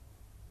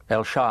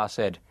 El Shah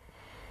said,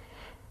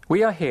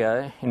 "We are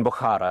here in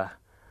Bukhara,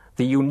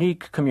 the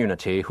unique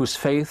community whose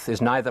faith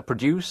is neither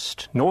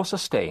produced nor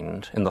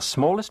sustained in the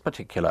smallest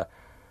particular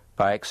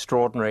by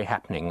extraordinary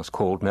happenings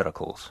called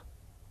miracles.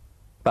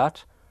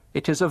 But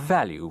it is of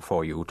value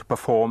for you to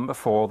perform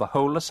before the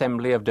whole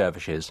assembly of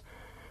dervishes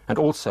and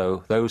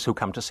also those who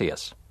come to see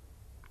us."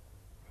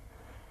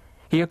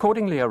 He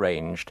accordingly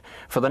arranged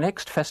for the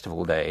next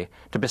festival day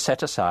to be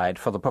set aside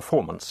for the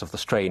performance of the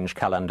strange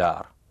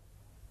Kalandar.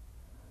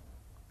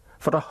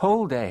 For a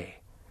whole day,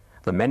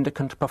 the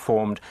mendicant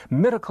performed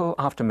miracle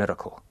after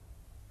miracle.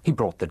 He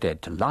brought the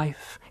dead to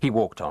life, he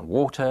walked on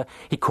water,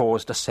 he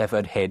caused a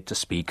severed head to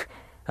speak,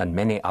 and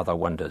many other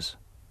wonders.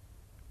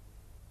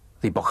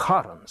 The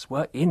Bukharans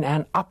were in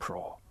an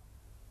uproar.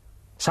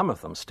 Some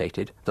of them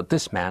stated that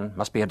this man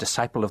must be a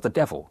disciple of the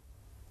devil,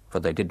 for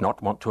they did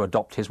not want to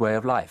adopt his way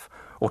of life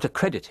or to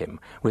credit him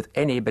with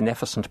any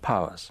beneficent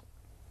powers.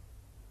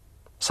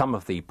 Some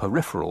of the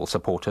peripheral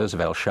supporters of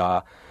El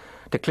Shah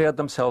declared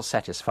themselves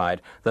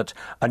satisfied that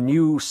a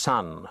new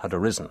sun had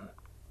arisen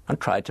and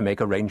tried to make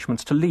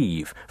arrangements to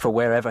leave for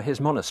wherever his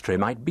monastery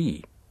might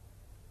be.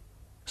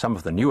 Some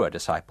of the newer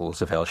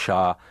disciples of El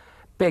Shah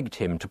begged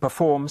him to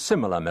perform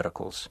similar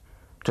miracles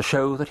to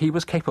show that he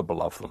was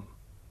capable of them.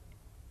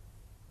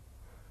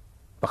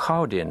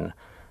 Bahauddin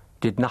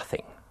did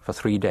nothing for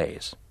 3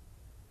 days.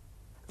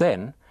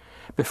 Then,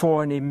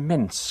 before an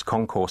immense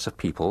concourse of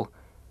people,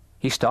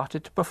 he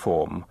started to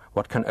perform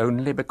what can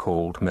only be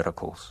called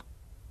miracles.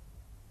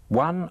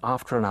 One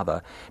after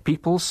another,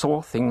 people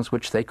saw things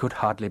which they could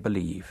hardly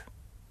believe.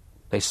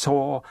 They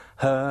saw,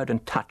 heard,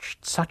 and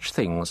touched such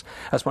things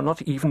as were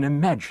not even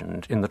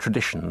imagined in the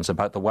traditions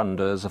about the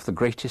wonders of the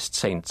greatest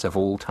saints of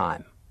all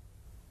time.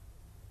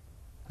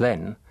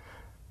 Then,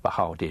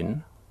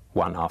 Bahauddin,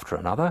 one after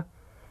another,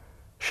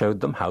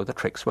 showed them how the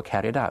tricks were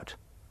carried out,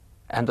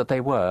 and that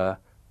they were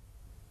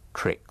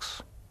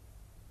tricks.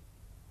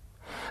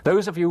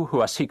 "Those of you who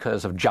are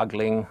seekers of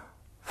juggling,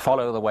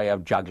 follow the way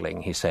of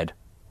juggling," he said,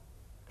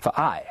 "for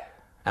I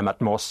am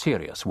at more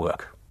serious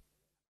work."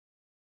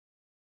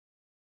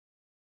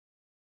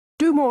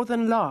 Do more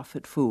than laugh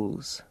at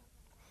fools.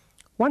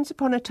 Once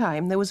upon a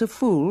time there was a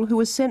fool who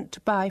was sent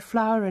to buy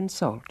flour and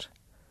salt.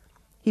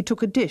 He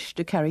took a dish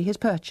to carry his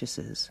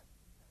purchases.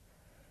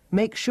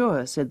 "Make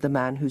sure," said the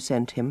man who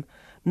sent him,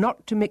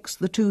 "not to mix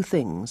the two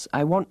things.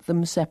 I want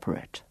them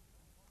separate."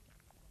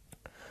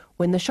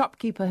 When the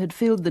shopkeeper had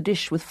filled the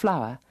dish with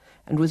flour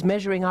and was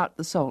measuring out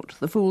the salt,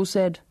 the fool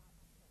said,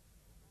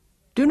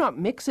 "Do not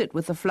mix it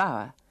with the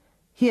flour.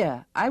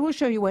 Here, I will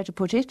show you where to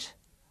put it."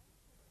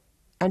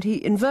 And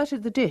he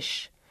inverted the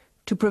dish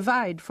to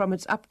provide from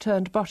its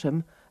upturned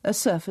bottom a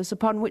surface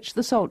upon which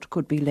the salt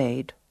could be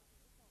laid.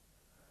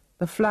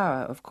 The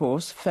flour, of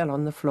course, fell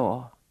on the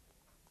floor,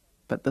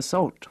 but the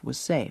salt was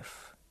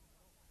safe.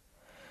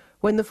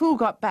 When the fool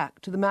got back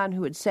to the man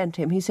who had sent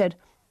him, he said,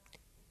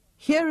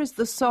 "Here is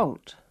the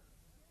salt."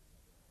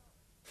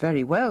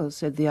 "Very well,"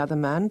 said the other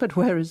man, "but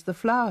where is the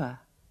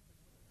flour?"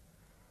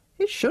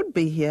 "It should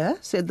be here,"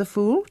 said the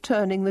fool,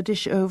 turning the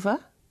dish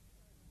over.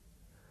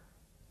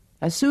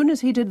 As soon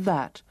as he did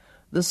that,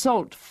 the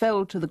salt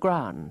fell to the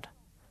ground,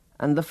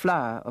 and the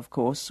flour, of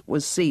course,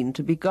 was seen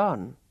to be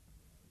gone.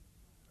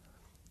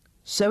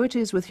 So it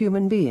is with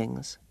human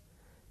beings.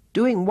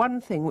 Doing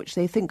one thing which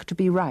they think to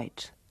be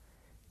right,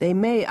 they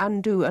may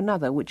undo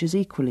another which is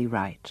equally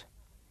right.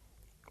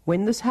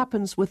 When this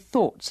happens with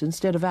thoughts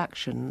instead of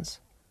actions,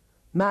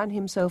 man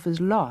himself is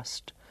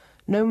lost,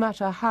 no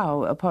matter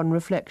how, upon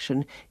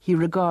reflection, he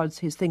regards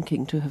his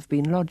thinking to have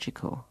been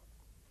logical.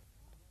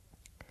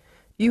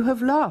 You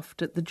have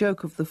laughed at the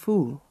joke of the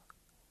fool.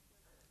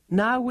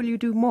 Now will you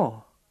do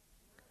more,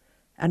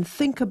 and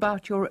think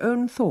about your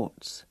own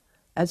thoughts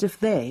as if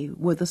they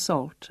were the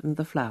salt and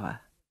the flour.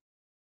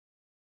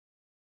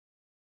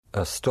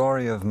 A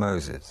story of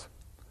Moses.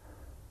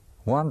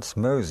 Once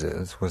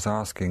Moses was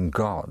asking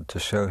God to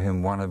show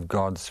him one of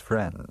God's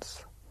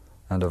friends,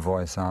 and a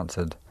voice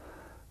answered,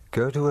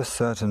 "Go to a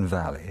certain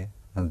valley,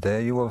 and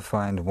there you will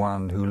find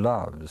one who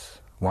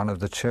loves, one of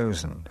the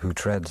chosen, who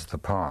treads the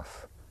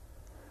path."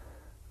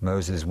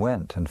 Moses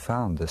went and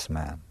found this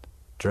man,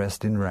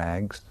 dressed in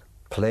rags,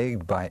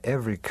 plagued by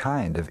every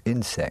kind of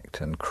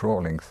insect and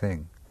crawling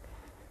thing.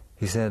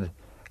 He said,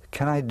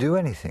 "Can I do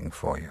anything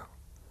for you?"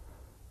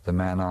 The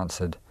man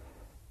answered,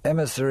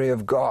 "Emissary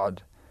of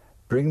God,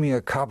 bring me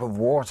a cup of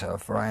water,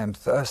 for I am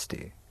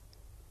thirsty."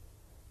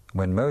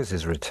 When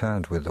Moses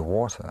returned with the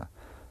water,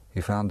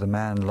 he found the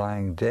man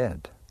lying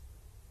dead.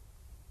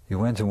 He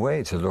went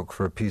away to look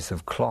for a piece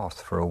of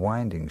cloth for a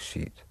winding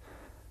sheet.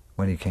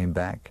 When he came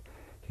back,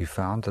 he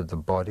found that the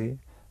body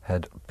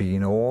had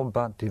been all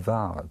but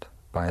devoured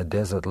by a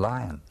desert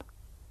lion.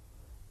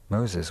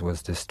 Moses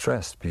was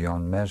distressed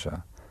beyond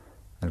measure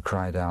and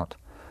cried out,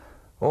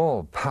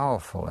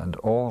 "All-powerful and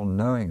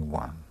all-knowing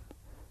one,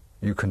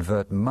 you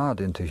convert mud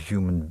into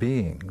human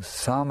beings.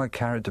 Some are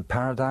carried to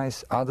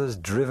paradise, others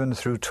driven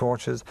through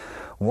tortures.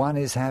 One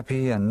is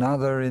happy,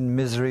 another in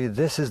misery.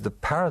 This is the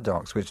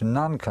paradox which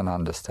none can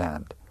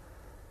understand."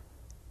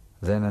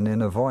 Then an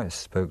inner voice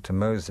spoke to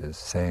Moses,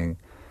 saying,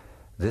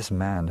 "This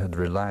man had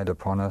relied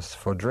upon us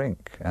for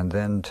drink, and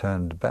then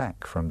turned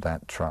back from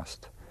that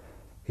trust.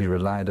 He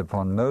relied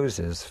upon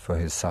Moses for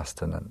his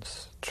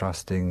sustenance,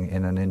 trusting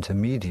in an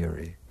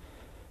intermediary.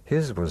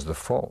 His was the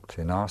fault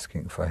in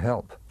asking for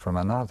help from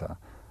another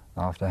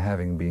after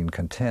having been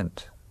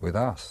content with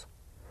us.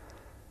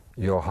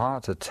 Your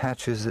heart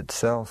attaches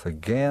itself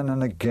again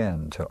and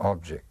again to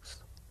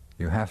objects.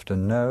 You have to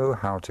know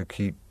how to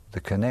keep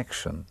the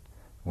connection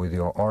with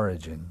your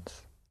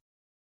origins."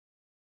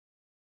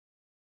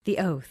 The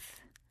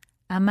Oath.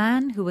 A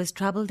man who was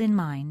troubled in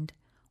mind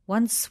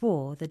once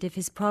swore that if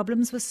his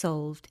problems were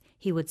solved,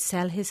 he would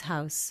sell his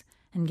house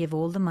and give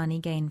all the money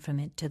gained from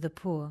it to the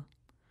poor.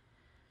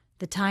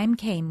 The time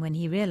came when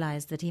he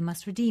realized that he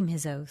must redeem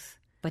his oath,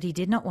 but he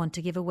did not want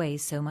to give away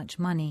so much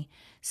money,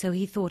 so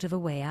he thought of a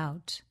way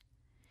out.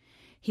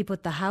 He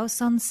put the house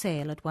on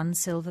sale at 1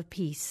 silver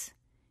piece.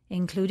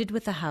 Included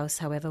with the house,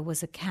 however,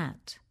 was a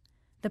cat.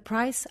 The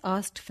price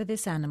asked for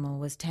this animal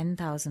was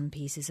 10,000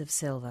 pieces of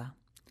silver.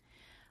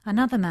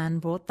 Another man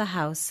bought the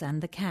house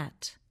and the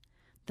cat.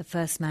 The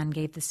first man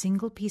gave the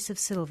single piece of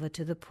silver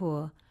to the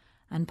poor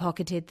and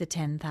pocketed the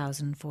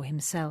 10,000 for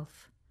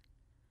himself.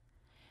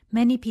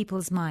 Many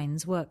people's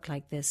minds work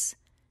like this.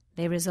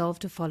 They resolve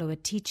to follow a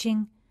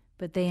teaching,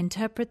 but they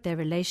interpret their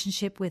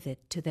relationship with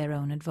it to their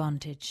own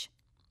advantage.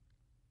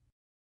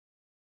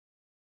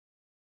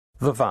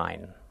 The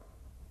vine.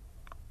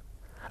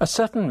 A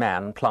certain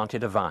man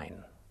planted a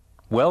vine,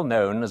 well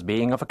known as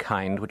being of a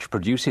kind which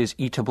produces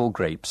eatable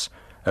grapes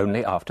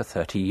only after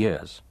 30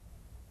 years.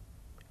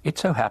 It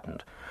so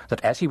happened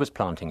that as he was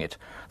planting it,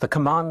 the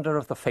commander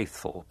of the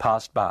faithful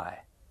passed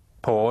by,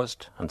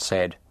 paused, and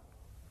said,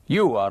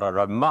 "You are a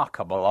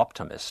remarkable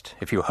optimist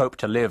if you hope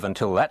to live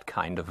until that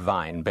kind of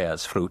vine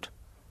bears fruit."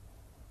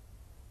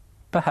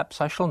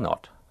 "Perhaps I shall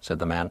not," said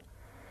the man,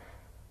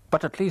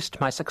 "but at least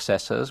my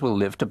successors will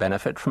live to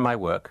benefit from my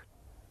work,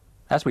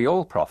 as we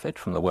all profit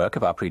from the work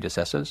of our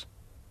predecessors."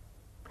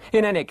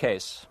 "In any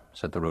case,"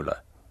 said the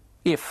ruler,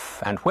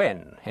 "if and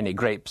when any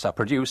grapes are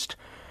produced,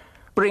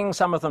 bring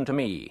some of them to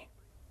me.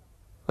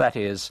 That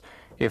is,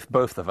 if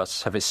both of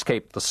us have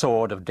escaped the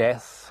sword of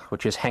death,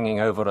 which is hanging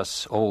over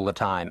us all the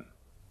time."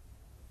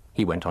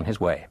 He went on his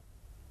way.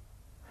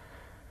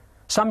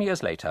 Some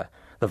years later,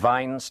 the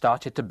vine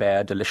started to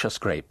bear delicious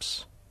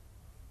grapes.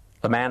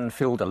 The man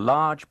filled a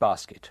large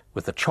basket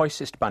with the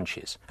choicest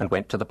bunches and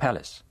went to the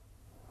palace.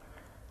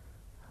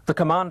 The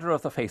commander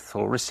of the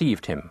faithful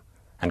received him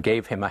and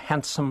gave him a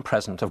handsome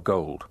present of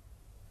gold.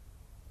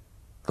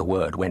 The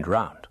word went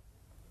round.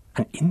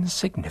 An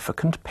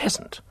insignificant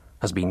peasant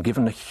has been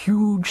given a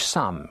huge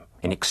sum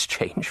in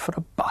exchange for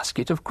a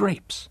basket of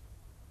grapes.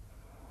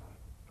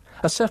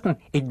 A certain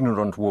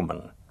ignorant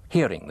woman,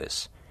 hearing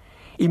this,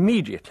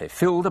 immediately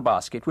filled a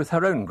basket with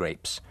her own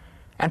grapes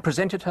and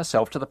presented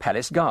herself to the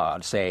palace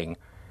guard, saying,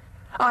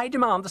 "I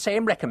demand the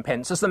same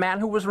recompense as the man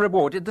who was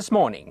rewarded this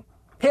morning.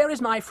 Here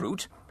is my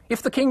fruit.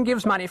 If the king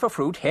gives money for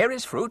fruit, here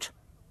is fruit."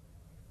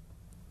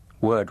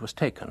 Word was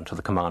taken to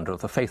the commander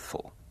of the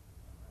faithful,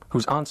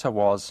 whose answer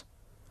was,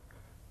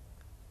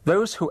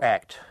 "Those who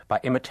act by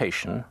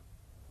imitation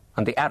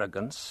and the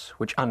arrogance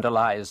which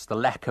underlies the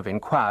lack of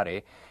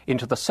inquiry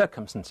into the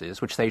circumstances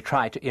which they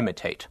try to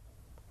imitate,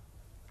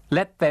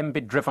 let them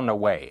be driven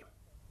away."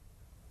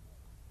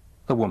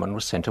 The woman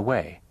was sent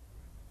away,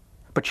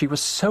 but she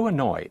was so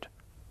annoyed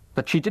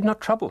that she did not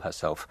trouble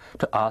herself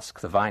to ask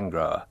the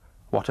vine-grower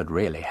what had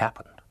really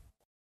happened.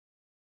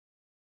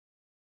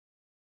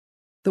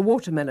 The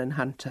Watermelon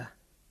Hunter.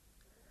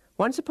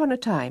 Once upon a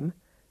time,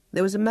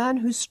 there was a man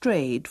who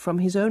strayed from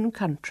his own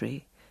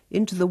country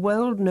into the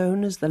world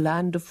known as the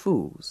Land of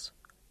Fools.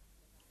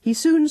 He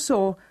soon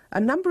saw a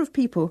number of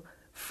people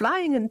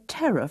flying in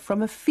terror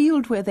from a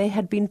field where they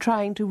had been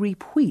trying to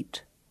reap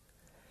wheat.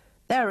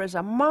 "There is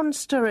a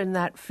monster in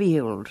that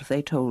field,"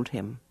 they told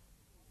him.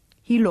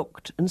 He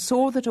looked and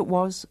saw that it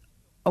was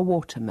a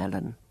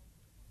watermelon.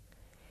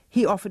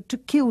 He offered to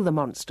kill the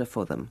monster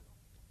for them.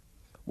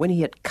 When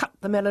he had cut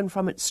the melon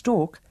from its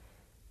stalk,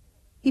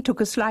 he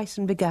took a slice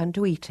and began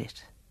to eat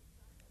it.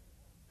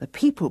 The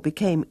people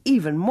became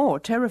even more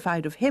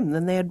terrified of him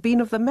than they had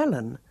been of the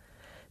melon.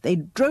 They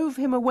drove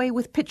him away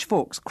with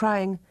pitchforks,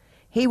 crying,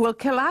 "He will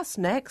kill us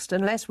next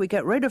unless we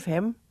get rid of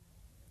him."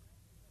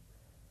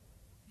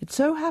 It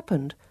so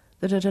happened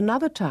that at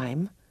another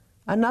time,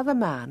 another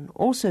man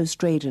also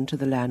strayed into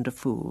the Land of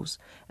Fools,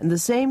 and the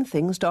same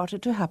thing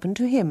started to happen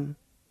to him.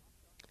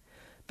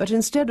 But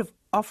instead of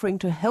offering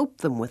to help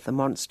them with the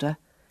monster,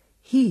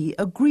 he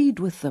agreed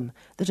with them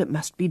that it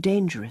must be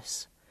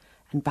dangerous,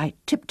 and by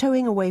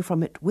tiptoeing away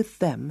from it with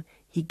them,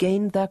 he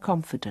gained their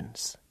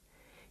confidence.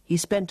 He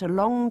spent a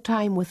long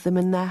time with them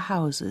in their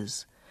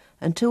houses,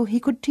 until he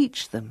could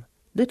teach them,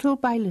 little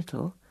by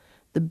little,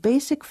 the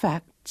basic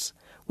facts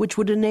which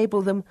would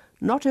enable them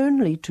not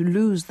only to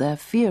lose their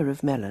fear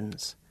of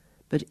melons,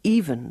 but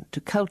even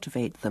to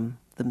cultivate them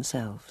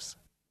themselves.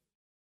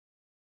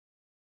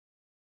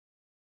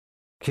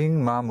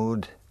 King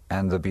Mahmud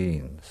and the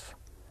Beans.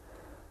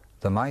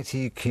 The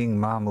mighty King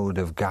Mahmud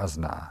of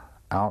Ghazna,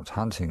 out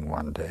hunting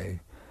one day,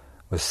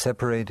 was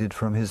separated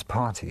from his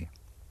party.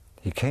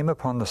 He came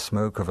upon the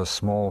smoke of a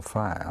small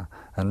fire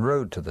and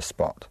rode to the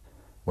spot,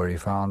 where he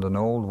found an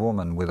old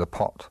woman with a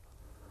pot.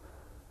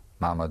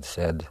 Mahmud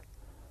said,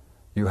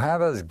 "You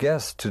have as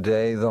guest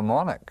today the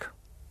monarch.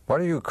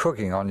 What are you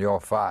cooking on your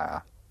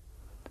fire?"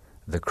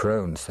 The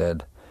crone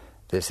said,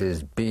 "This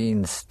is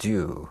bean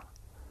stew."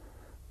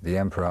 The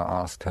emperor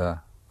asked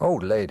her,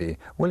 "Old lady,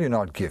 will you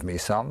not give me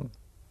some?"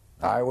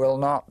 "I will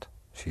not,"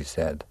 she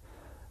said,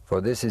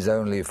 "for this is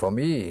only for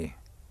me.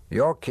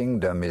 Your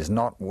kingdom is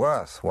not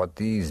worth what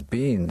these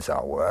beans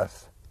are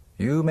worth.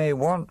 You may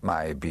want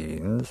my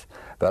beans,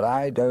 but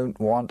I don't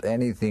want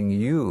anything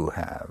you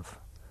have.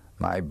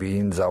 My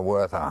beans are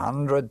worth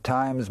 100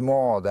 times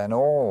more than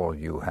all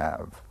you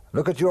have.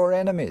 Look at your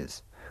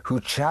enemies, who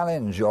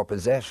challenge your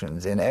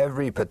possessions in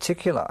every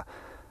particular.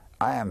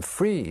 I am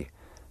free,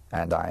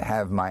 and I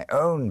have my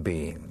own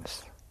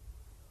beans."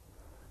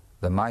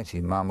 The mighty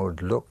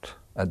Mahmud looked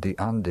at the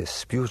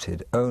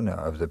undisputed owner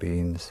of the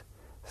beans,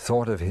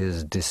 thought of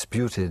his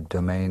disputed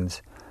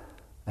domains,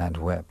 and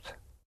wept.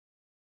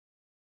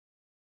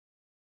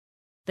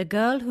 The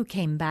Girl Who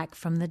Came Back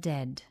from the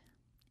Dead.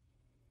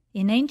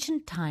 In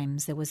ancient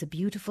times there was a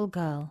beautiful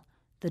girl,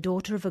 the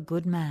daughter of a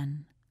good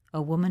man, a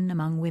woman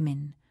among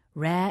women,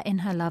 rare in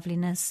her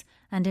loveliness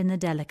and in the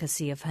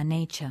delicacy of her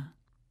nature.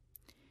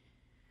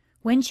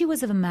 When she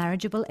was of a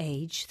marriageable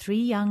age,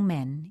 3 young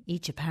men,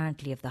 each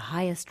apparently of the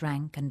highest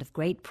rank and of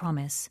great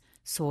promise,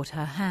 sought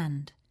her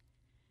hand.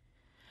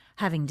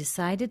 Having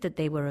decided that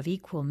they were of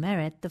equal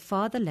merit, the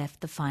father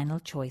left the final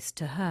choice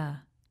to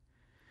her.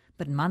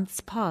 But months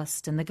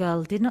passed, and the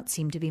girl did not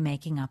seem to be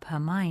making up her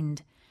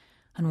mind,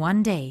 and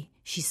one day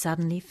she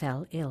suddenly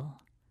fell ill.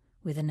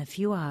 Within a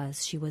few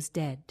hours she was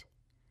dead.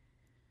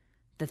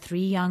 The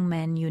 3 young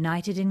men,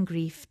 united in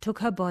grief, took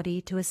her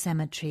body to a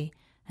cemetery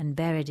and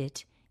buried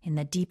it in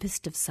the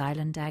deepest of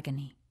silent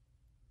agony.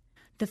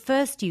 The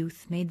first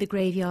youth made the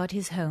graveyard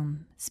his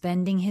home,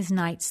 spending his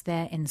nights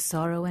there in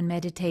sorrow and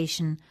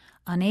meditation,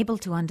 unable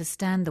to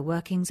understand the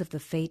workings of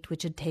the fate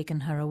which had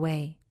taken her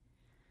away.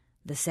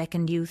 The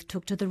second youth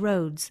took to the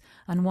roads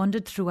and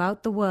wandered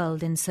throughout the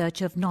world in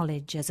search of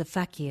knowledge as a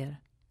fakir.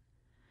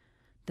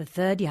 The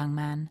third young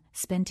man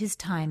spent his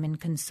time in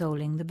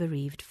consoling the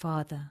bereaved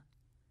father.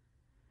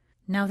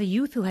 Now the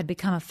youth who had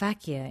become a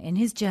fakir in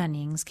his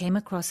journeyings came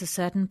across a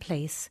certain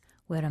place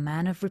where a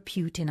man of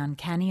repute in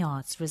uncanny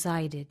arts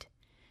resided.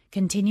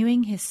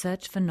 Continuing his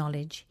search for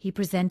knowledge, he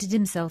presented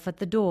himself at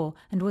the door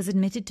and was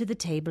admitted to the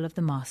table of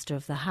the master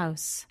of the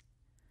house.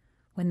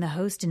 When the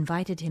host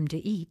invited him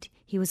to eat,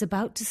 he was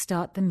about to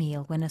start the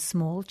meal when a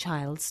small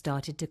child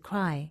started to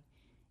cry.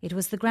 It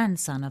was the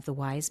grandson of the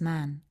wise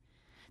man.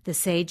 The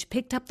sage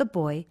picked up the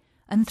boy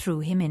and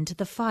threw him into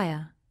the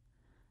fire.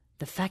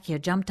 The fakir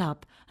jumped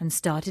up and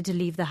started to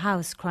leave the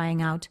house,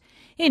 crying out,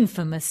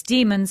 "Infamous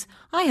demons!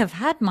 I have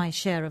had my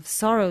share of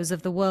sorrows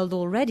of the world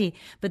already,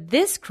 but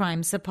this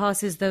crime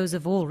surpasses those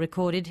of all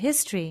recorded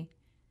history."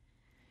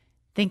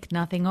 "Think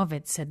nothing of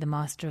it," said the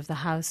master of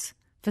the house,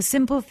 "for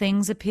simple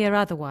things appear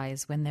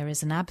otherwise when there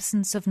is an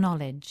absence of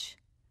knowledge."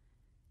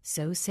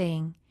 So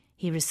saying,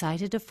 he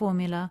recited a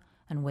formula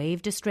and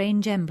waved a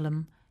strange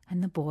emblem,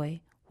 and the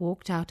boy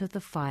walked out of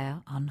the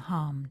fire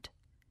unharmed.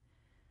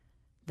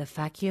 The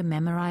fakir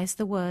memorized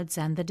the words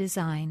and the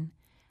design,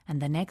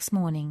 and the next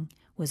morning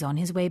was on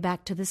his way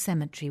back to the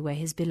cemetery where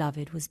his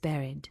beloved was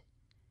buried.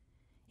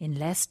 In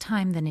less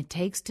time than it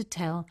takes to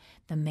tell,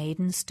 the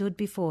maiden stood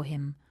before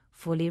him,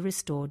 fully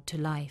restored to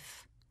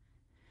life.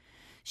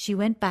 She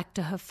went back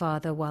to her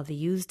father while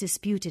the youths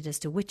disputed as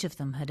to which of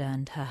them had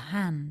earned her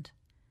hand.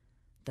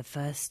 The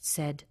first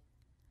said,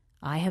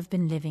 "I have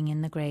been living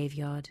in the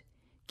graveyard,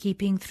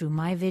 keeping through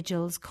my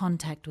vigils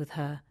contact with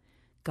her,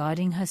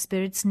 guarding her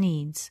spirit's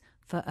needs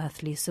for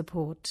earthly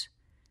support."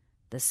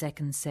 The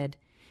second said,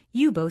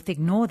 "You both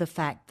ignore the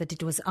fact that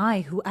it was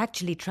I who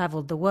actually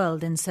travelled the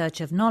world in search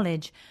of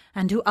knowledge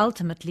and who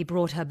ultimately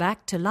brought her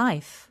back to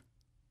life."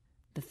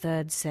 The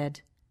third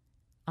said,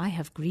 "I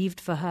have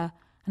grieved for her,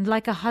 and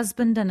like a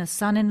husband and a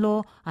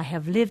son-in-law I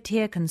have lived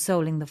here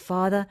consoling the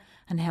father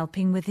and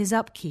helping with his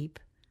upkeep."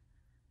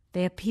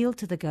 They appealed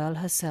to the girl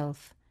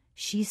herself.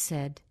 She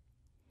said,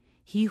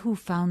 "He who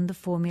found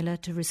the formula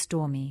to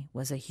restore me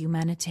was a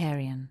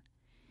humanitarian.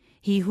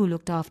 He who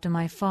looked after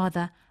my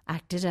father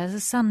acted as a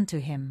son to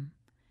him.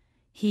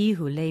 He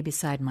who lay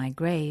beside my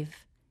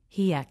grave,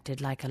 he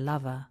acted like a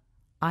lover.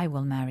 I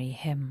will marry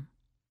him."